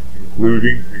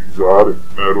 including exotic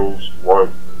metals like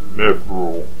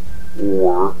mithril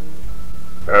or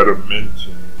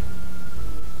adamantine,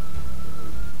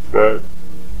 that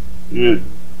it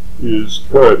is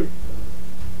cutting,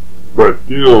 but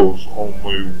deals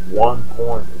only 1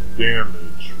 point of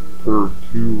damage per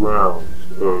 2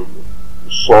 rounds of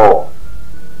saw.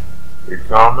 A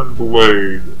common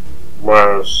blade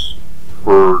lasts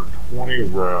for 20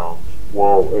 rounds,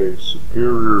 while a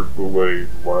superior blade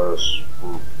lasts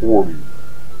for 40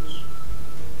 rounds.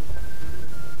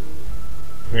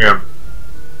 Hammer.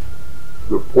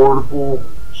 The portable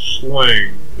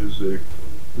sling is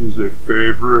a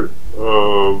favorite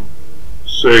of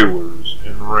sailors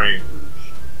and rangers.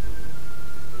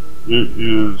 It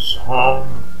is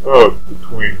hung up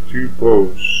between 2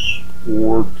 posts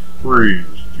or trees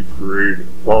to create a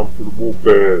comfortable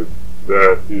bed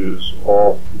that is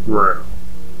off the ground.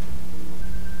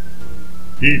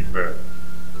 Heat mat.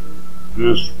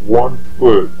 This 1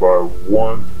 foot by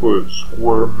 1 foot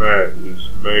square mat is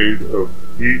made of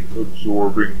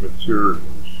heat-absorbing materials.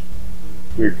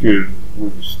 It can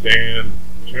withstand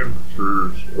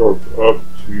temperatures of up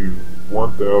to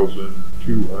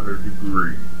 1,200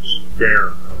 degrees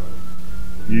Fahrenheit,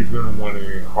 even when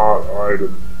a hot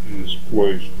item is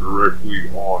placed directly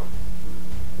on it,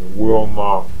 and will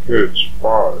not catch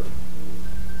fire.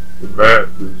 The mat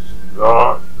does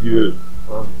not get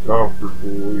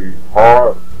uncomfortably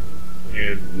hot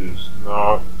and is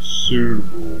not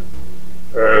suitable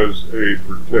as a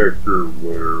protector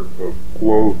layer of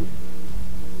clothing.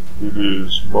 It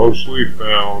is mostly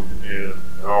found in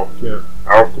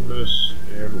alchemists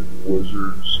and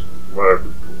wizards'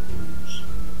 laboratories.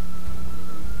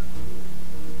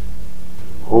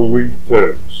 Holy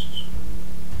text.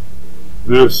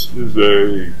 This is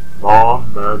a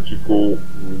non-magical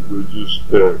religious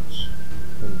text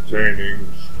containing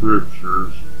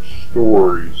scriptures,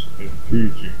 stories, and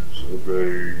teachings of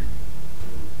a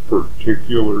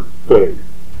particular faith.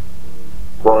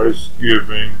 Price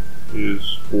giving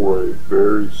is for a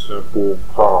very simple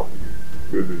copy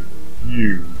with a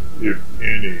few, if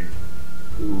any,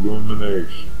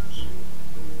 illuminations.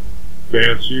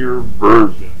 Fancier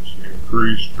versions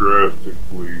increase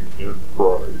drastically in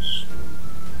price.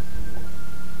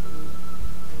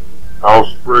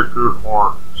 Housebreaker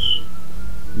harness,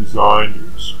 designed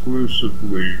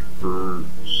exclusively for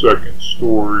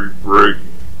second-story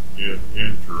breaking and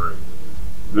entering.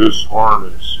 This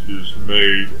harness is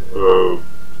made of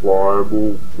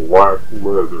pliable black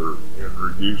leather and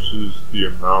reduces the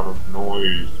amount of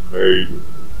noise made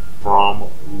from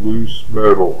loose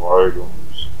metal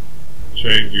items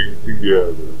changing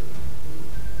together.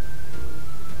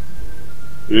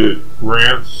 It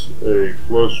grants a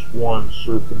 +1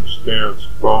 circumstance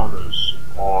bonus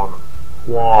on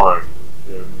climb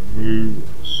and move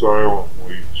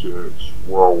silently checks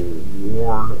while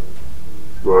worn,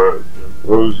 but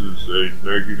imposes a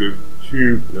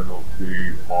 -2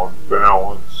 penalty on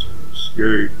balance,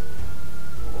 escape,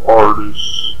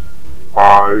 artists,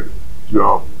 hide,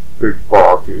 jump,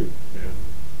 pickpocket, and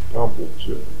tumble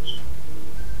checks.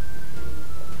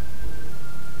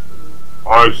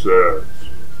 Ice axe.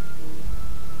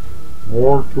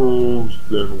 More tools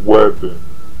than weapon.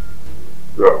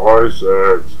 The ice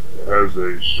axe has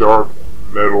a sharp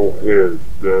metal head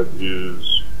that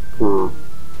is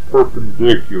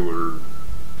perpendicular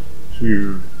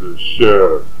to the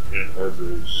shaft and has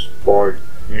a spiked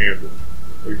handle.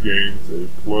 It gains a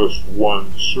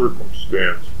 +1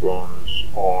 circumstance bonus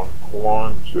on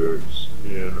climb checks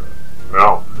in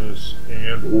mountainous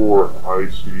and or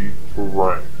icy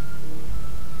terrain.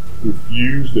 If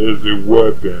used as a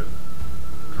weapon,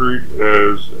 treat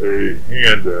as a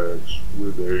hand axe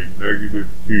with a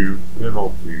 -2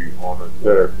 penalty on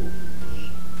attack rolls.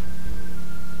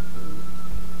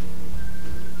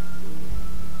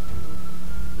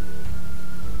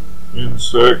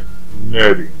 Insect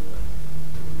netting.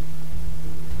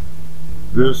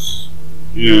 This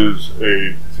is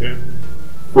a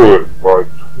 10-foot by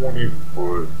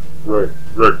 20-foot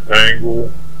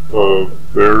rectangle of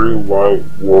very light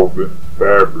woven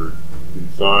fabric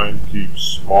designed to keep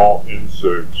small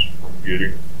insects from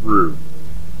getting through.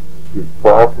 If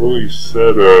properly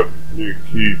set up, it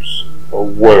keeps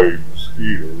away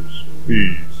mosquitoes,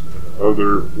 bees, and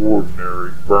other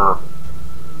ordinary vermin.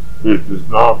 It does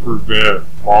not prevent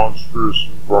monstrous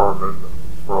vermin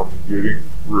from getting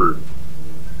through.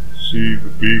 See the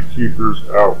beekeeper's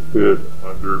outfit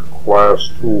under class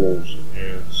tools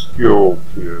and skill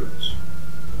kits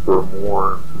for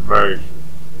more information.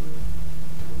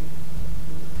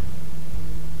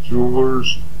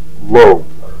 Jeweler's Lope.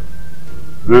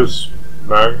 This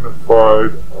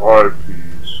magnified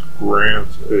eyepiece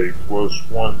grants a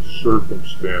 +1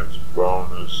 circumstance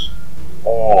bonus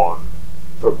on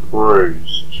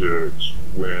appraised checks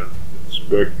when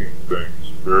inspecting things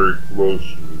very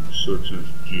closely, such as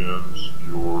gems,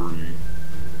 jewelry,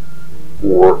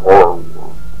 or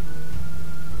artwork.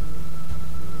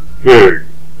 Keg.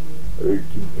 A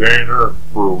container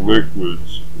for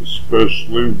liquids,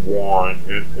 especially wine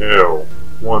and ale.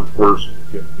 One person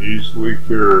can easily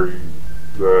carry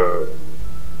the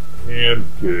hand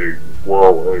keg,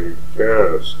 while a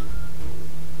cask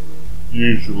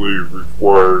usually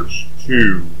requires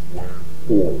 2 when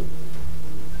full.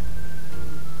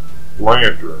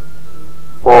 Lantern.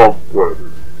 Fog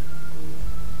cutter.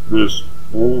 This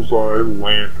bullseye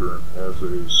lantern has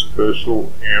a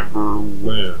special amber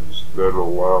lens that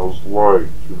allows light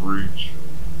to reach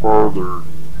farther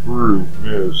through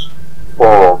mist,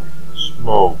 fog, and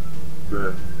smoke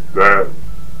than that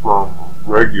from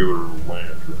regular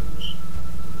lanterns.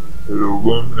 It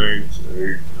illuminates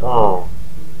a cone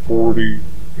 40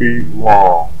 feet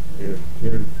long and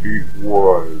 10 feet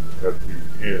wide at the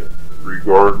end,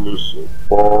 regardless of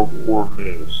fog or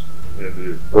mist, and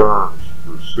it burns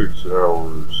for 6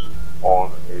 hours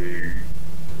on a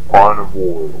pint of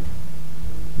oil.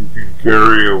 You can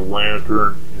carry a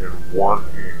lantern in one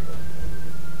hand.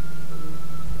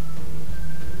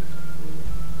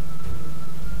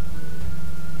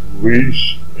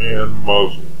 Leash and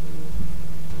muzzle.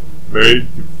 Made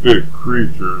to fit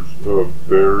creatures of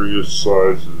various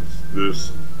sizes,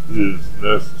 this is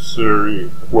necessary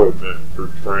equipment for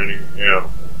training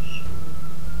animals.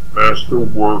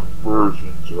 Masterwork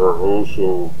versions are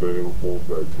also available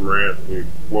that grant a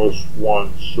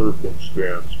 +1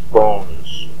 circumstance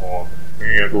bonus on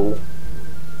handle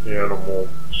animal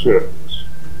checks,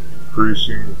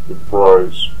 increasing the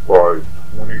price by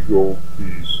 20 gold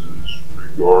pieces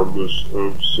regardless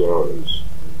of size.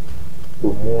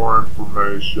 For more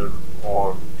information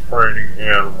on training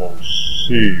animals,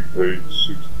 see page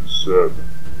 67.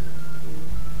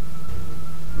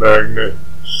 Magnet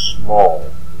small.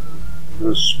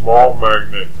 This small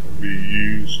magnet can be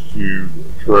used to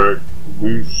attract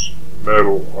loose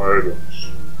metal items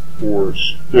or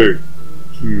stick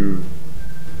to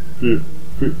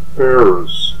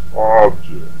ferrous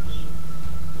objects.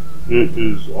 It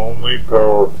is only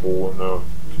powerful enough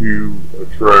to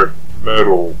attract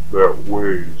metal that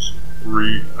weighs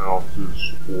 3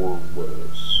 ounces or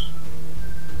less.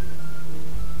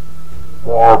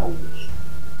 Marbles.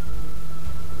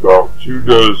 About 2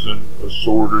 dozen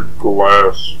assorted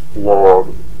glass,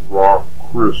 flawed rock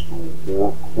crystal,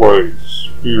 or clay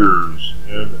spheres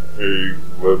in a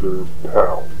leather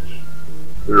pouch.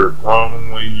 They are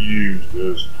commonly used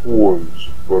as toys,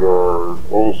 but are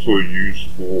also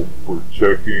useful for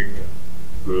checking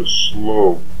the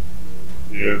slope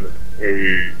in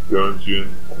a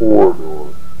dungeon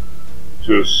corridor.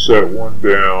 Just set one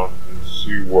down and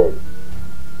see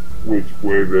which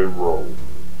way they roll.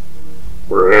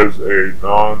 Whereas a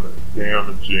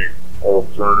non-damaging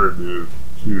alternative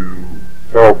to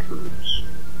caltrips.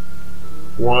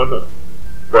 One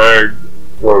bag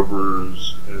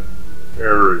covers an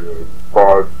area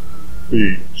 5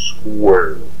 feet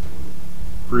square.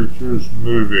 Creatures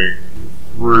moving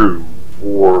through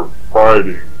or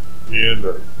fighting in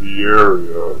the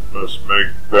area must make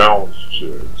balance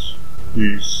checks,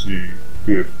 DC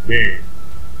 15.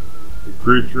 The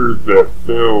creature that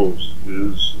fails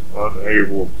is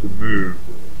unable to move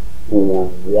for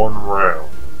 1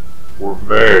 round, or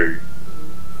may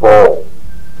fall.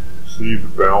 See the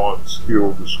balance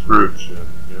skill description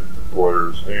in the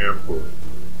player's handbook.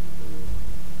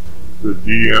 The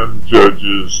DM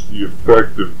judges the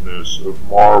effectiveness of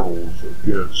marbles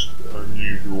against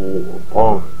unusual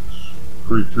opponents.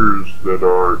 Creatures that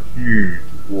are huge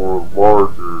or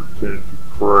larger tend to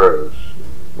crush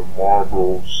the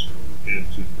marbles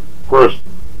into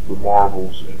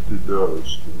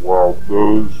dust, while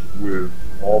those with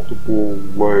multiple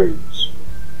legs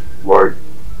like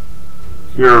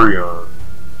carrion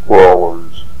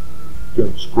crawlers,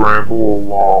 can scramble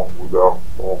along without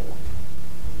falling.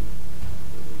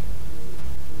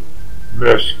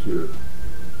 Mesh kit.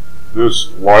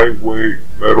 This lightweight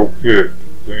metal kit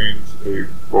contains a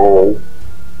bowl,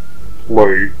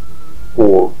 plate,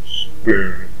 fork,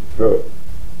 spoon, and cup.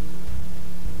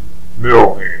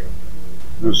 Mill hand.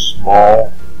 This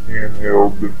small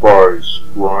handheld device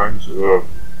grinds up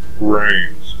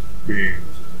grains, beans,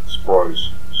 and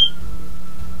spices.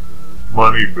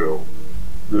 Money belt.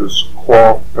 This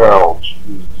cloth pouch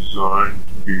is designed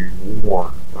to be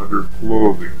worn under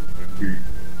clothing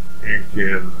and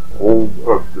can hold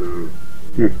up to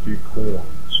 50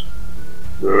 coins.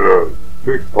 The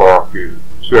pickpocket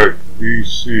check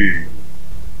VC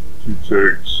to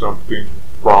take something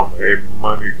from a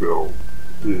money belt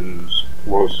is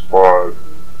 +5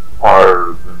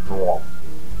 higher than normal.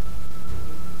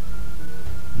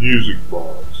 Music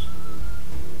box.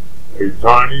 A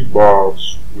tiny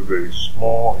box with a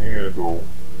small handle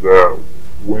that,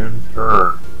 when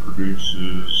turned,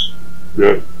 produces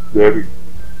delicate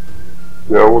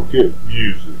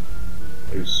music,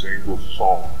 a single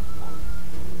song.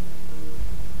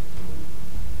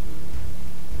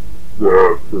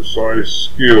 The precise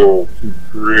skill to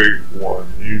create one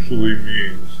usually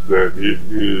means that it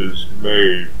is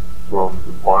made from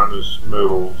the finest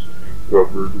metals and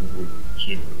covered with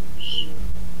gems.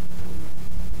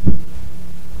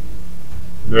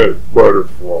 Net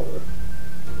butterfly.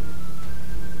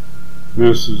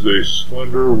 This is a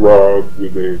slender rod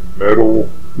with a metal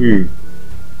hoop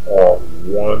on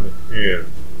one end,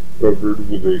 covered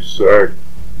with a sac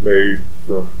made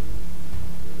from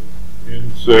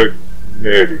insect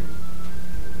netting.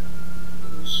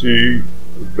 See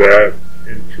that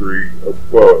entry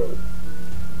above.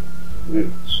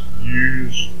 It's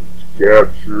used to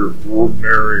capture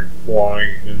ordinary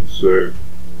flying insects,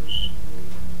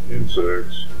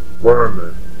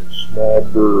 vermin, and small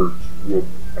birds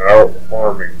without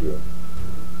harming them.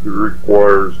 It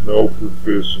requires no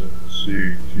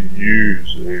proficiency to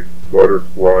use a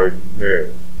butterfly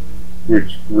net,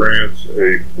 which grants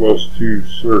a +2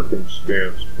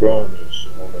 circumstance bonus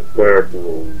on attack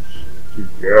rolls to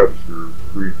capture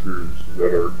creatures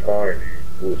that are tiny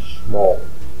or small.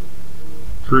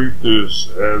 Treat this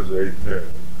as a net.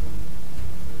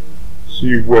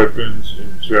 See weapons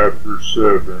in Chapter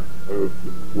 7 of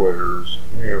the Player's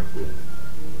Handbook.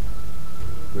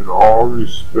 In all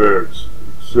respects,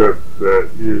 except that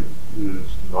it is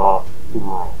not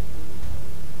thrown.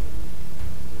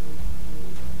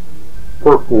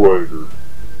 Percolator.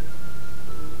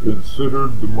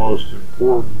 Considered the most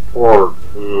important part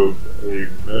of a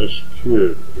mesh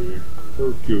kit, a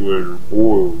percolator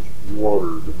boils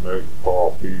water to make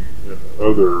coffee and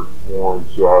other more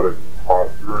exotic hot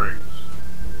drinks.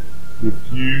 If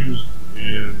used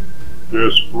in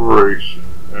desperation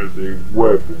as a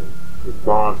weapon, the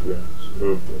contents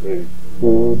of a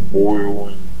full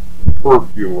boiling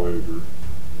percolator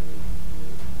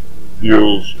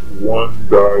deals 1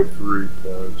 die 3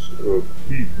 points of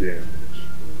heat damage,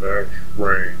 max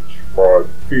range 5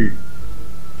 feet.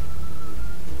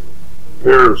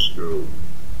 Periscope.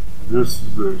 This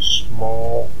is a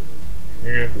small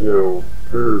handheld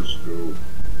periscope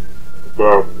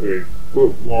about a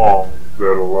foot long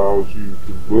that allows you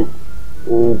to look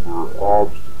over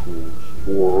obstacles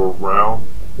or around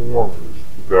corners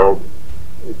without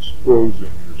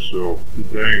exposing yourself to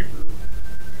danger.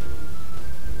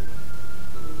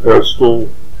 Pestle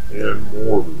and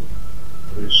mortar.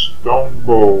 A stone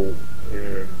bowl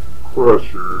and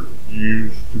crusher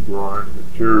used to grind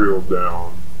material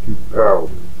down to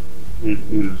powder. It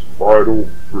is vital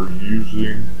for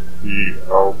using the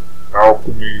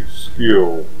alchemy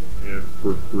skill and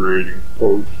for creating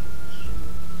potions.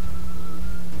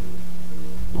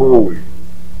 Pulley.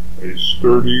 A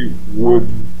sturdy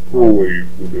wooden pulley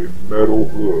with a metal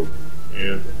hook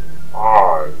and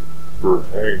eye for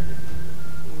hanging.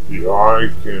 The eye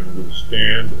can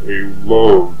withstand a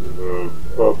load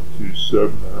of up to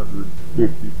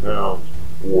 750 pounds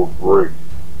before breaking.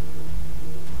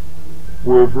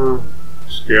 Quiver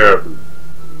scabbard.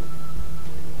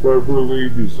 Cleverly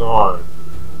designed,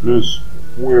 this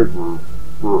quiver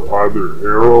for either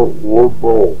arrow or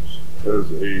bolts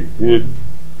has a hidden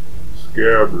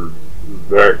scabbard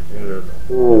that can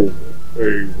hold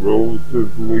a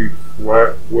relatively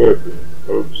flat weapon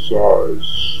of size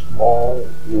small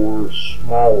or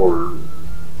smaller,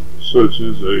 such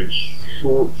as a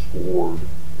short sword,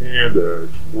 hand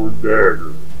axe, or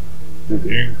dagger. It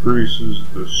increases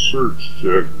the search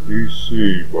check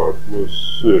DC by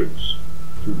 +6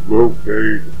 to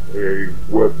locate a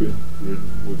weapon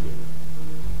hidden within.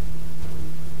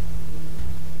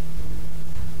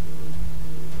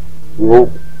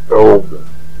 Rope Elven.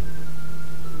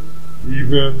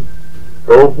 Even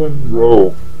elven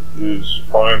rope is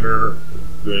finer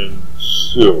than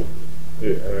silk.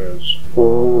 It has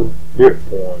 4 hit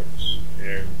points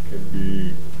and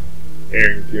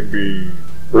can be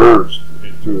burst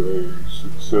into a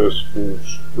successful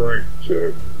strength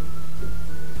check,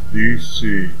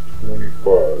 DC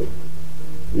 25.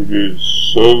 It is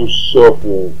so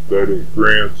supple that it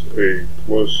grants a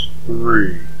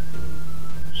 +3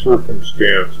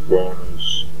 circumstance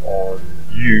bonus on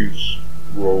use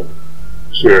rope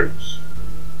checks.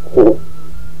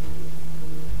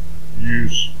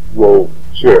 Use rope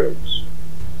checks.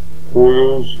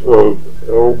 Coils of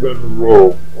elven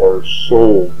rope are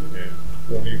sold in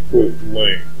 20-foot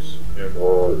lengths and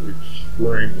are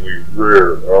extremely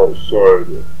rare outside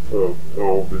of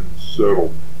elven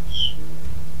settlements.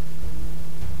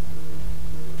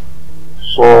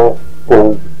 Saw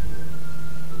folding.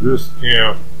 This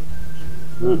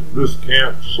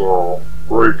camp saw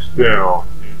breaks down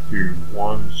into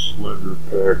one slender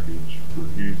package for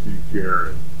easy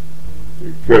carrying.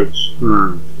 It cuts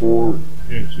through 4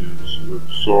 inches of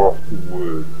soft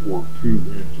wood or 2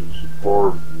 inches of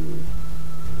hardwood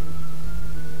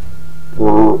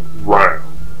per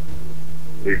round.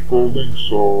 A folding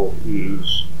saw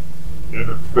is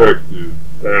ineffective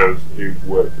as a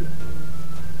weapon.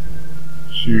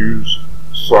 Shoes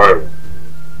silent.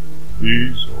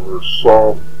 These are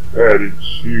soft padded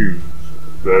shoes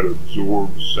that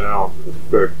absorb sound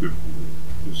effectively.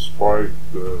 Despite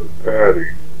the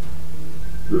padding,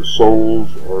 the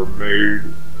soles are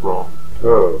made from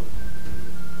tough,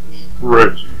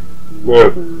 stretchy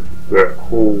leather that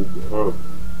hold up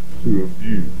to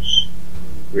abuse.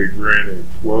 They grant a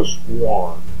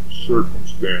 +1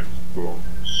 circumstance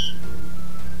bonus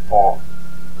on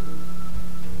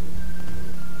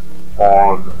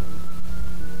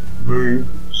move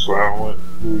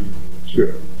silently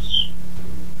checks.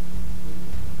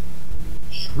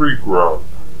 Shriek Rock.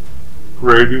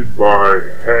 Created by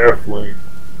halfling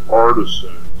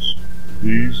artisans,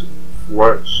 these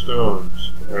flat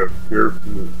stones have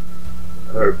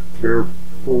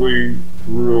carefully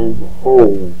drilled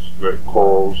holes that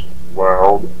cause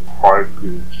loud,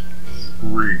 high-pitched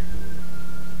shriek.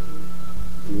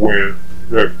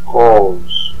 That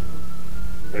cause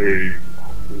a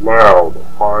loud,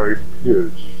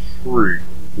 high-pitched shriek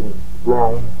when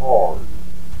thrown hard.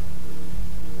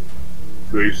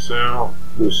 The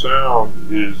sound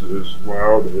is as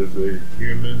loud as a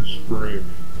human screaming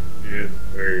in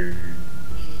a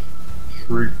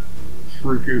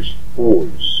shriekish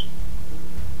voice.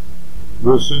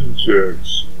 Listen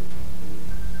checks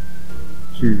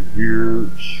to hear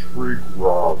Shriek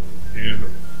Rock in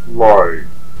flight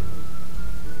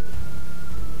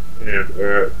and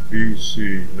at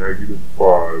DC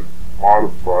 -5,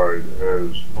 modified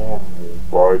as normal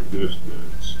by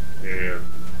distance and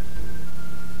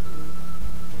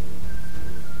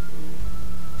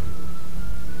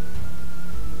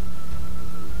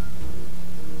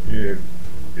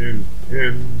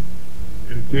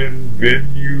in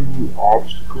venue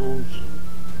obstacles.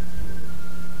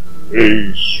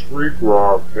 A Shriek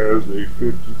Rock has a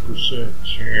 50%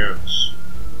 chance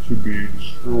to be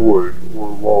destroyed or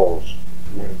lost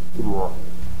when thrown.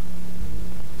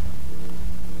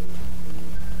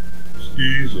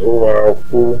 Skis allow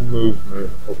full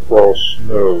movement across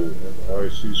snow and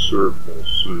icy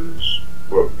surfaces,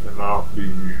 but cannot be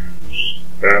used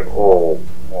at all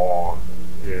on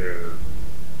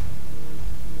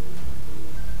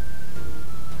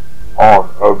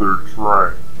other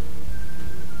terrain.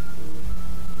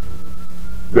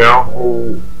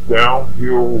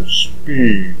 Downhill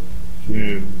speed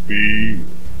can be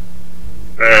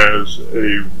as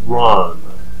a run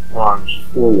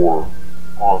 ×4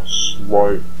 on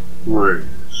slight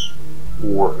grades,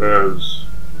 or as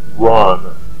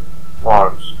run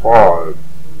 ×5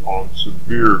 on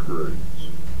severe grades.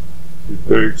 It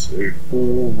takes a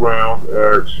full round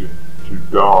action to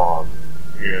don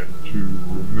and to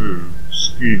remove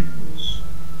skis.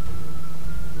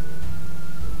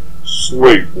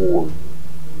 Slate-board.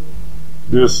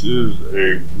 This is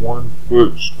a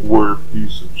 1-foot square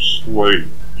piece of slate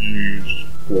used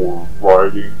for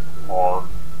writing on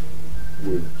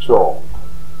with chalk.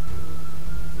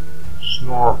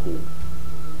 Snorkel.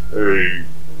 A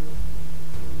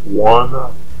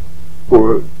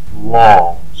 1-foot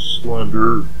long,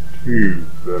 slender tube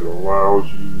that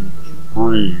allows you to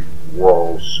breathe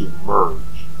while submerged.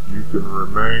 You can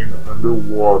remain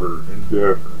underwater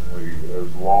indefinitely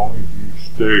as long as you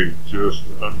stay just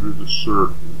under the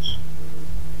surface.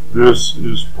 This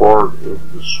is part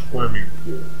of the swimming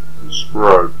kit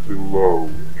described below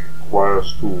in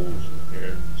Class Tools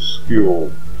and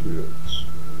skill kits.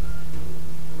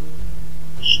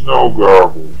 Snow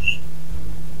goggles.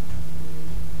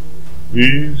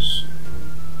 These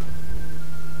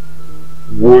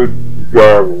wooden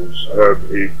goggles have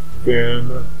a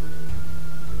thin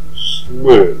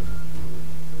slit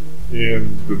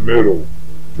in the middle.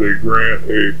 They grant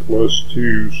a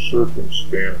 +2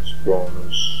 circumstance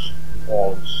bonus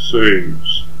on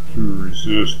saves to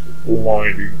resist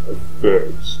blinding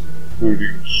effects,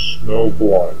 including snow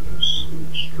blindness,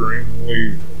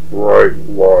 extremely bright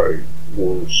light,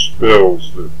 or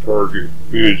spells that target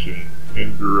vision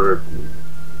indirectly,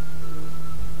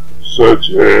 such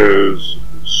as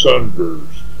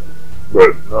sunburst,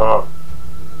 but not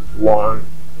blindness.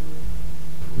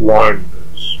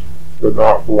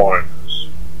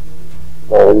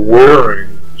 While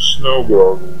wearing snow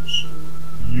goggles,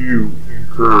 you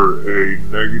incur a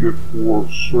 -4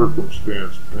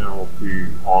 circumstance penalty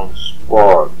on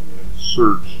spot and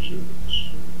search checks.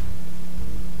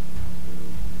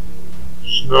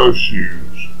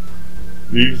 Snowshoes.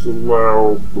 These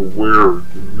allow the wearer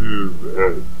to move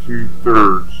at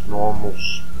 2/3 normal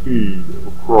speed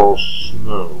across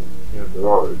snow and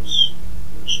ice.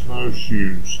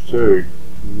 Snowshoes take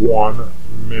 1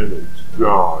 minute to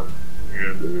don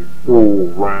and a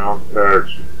full round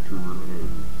action to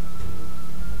remove.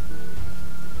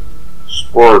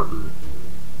 Sparker.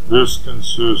 This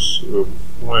consists of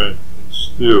flint and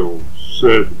steel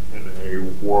set in a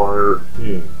wire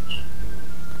hinge.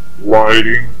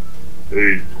 Lighting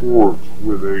a torch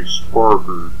with a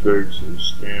sparker takes a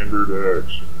standard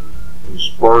action. A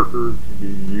sparker can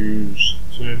be used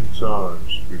 10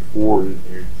 times before it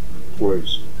needs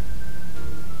replacement.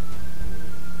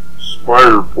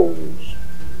 Spider poles.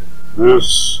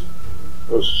 This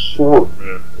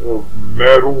assortment of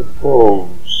metal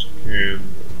poles can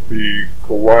be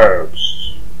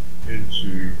collapsed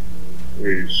into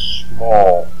a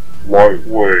small,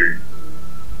 lightweight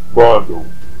bundle.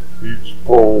 Each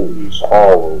pole is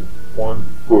hollow, 1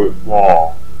 foot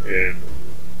long, and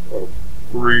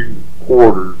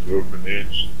 3/4 of an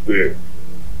inch thick.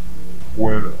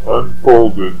 When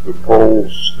unfolded, the pole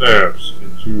snaps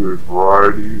into a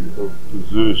variety of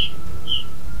positions,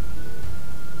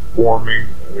 forming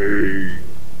a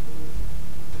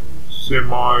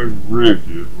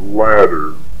semi-rigid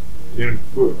ladder 10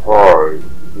 foot high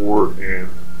or an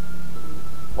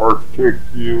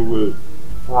articulate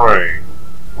frame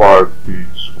 5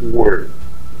 feet square.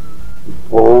 The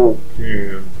pole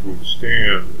can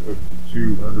withstand up to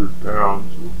 200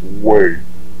 pounds of weight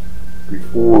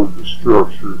before the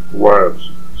structure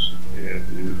collapses and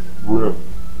is ruined.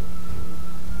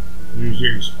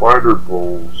 Using spider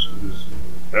poles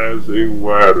as a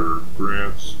ladder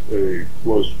grants a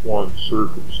 +1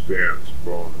 circumstance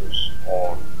bonus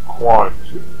on climb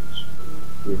checks.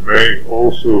 It may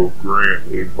also grant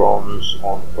a bonus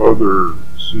on other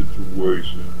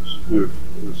situations if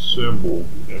assembled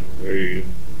in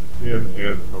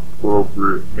an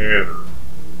appropriate manner.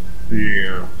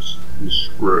 DM's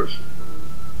discretion.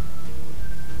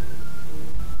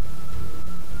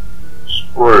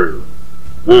 Sprayer.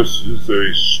 This is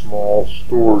a small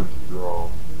storage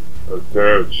drum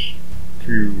attached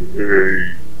to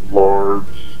a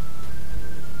large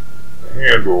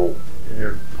handle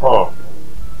and pump.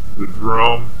 The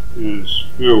drum is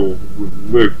filled with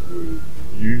liquid,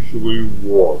 usually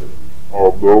water,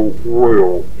 although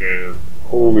oil and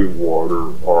holy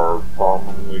water are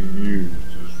commonly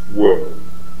used as well.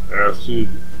 Acid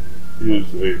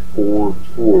is a poor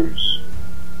choice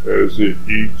as it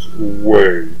eats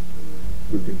away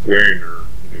the container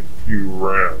in a few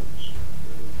rounds.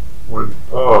 When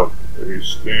pumped, a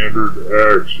standard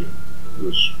action,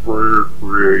 the sprayer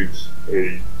creates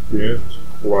a dense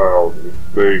cloud of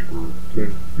vapor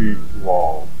 10 feet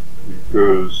long.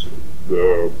 Because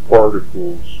the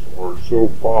particles are so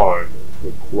fine,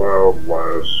 the cloud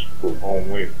lasts for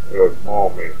only a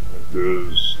moment and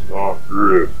does not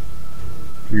drift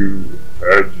to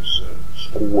adjacent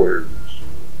squares.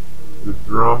 The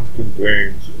drum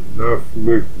contains enough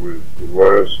liquid to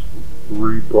last for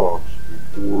 3 pumps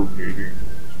before needing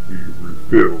to be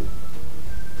refilled.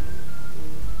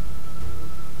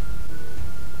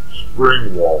 Spring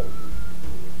wall.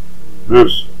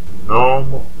 This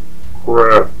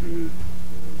gnome-crafted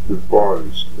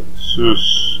device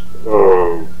consists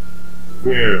of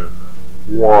thin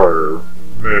wire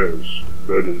mesh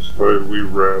that is tightly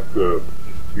wrapped up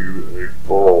into a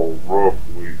ball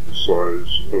roughly the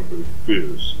size of a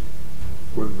fist.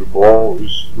 When the ball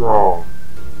is thrown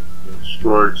and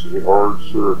strikes a hard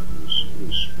surface,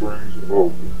 it springs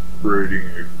open, creating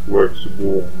a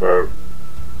flexible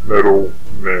metal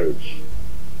mesh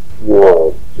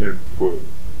wall 10 foot,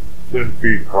 10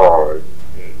 feet high,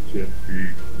 and 10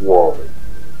 feet wide.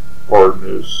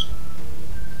 Hardness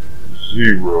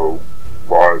 0,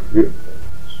 5 hit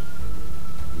points.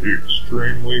 The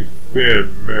extremely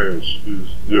thin mesh is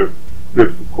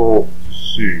difficult to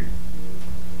see.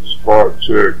 Spot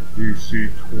check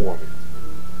DC 20.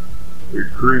 A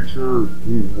creature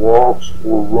who walks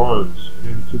or runs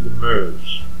into the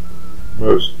mesh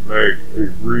must make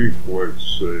a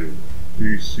reflex save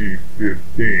DC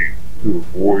 15 to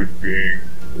avoid being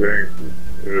tangled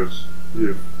as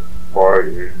if by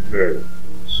a net.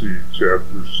 See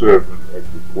Chapter 7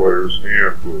 of the Player's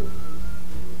Handbook.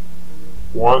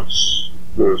 Once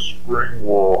the spring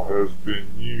wall has been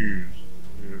used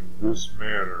in this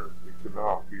manner, it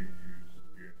cannot be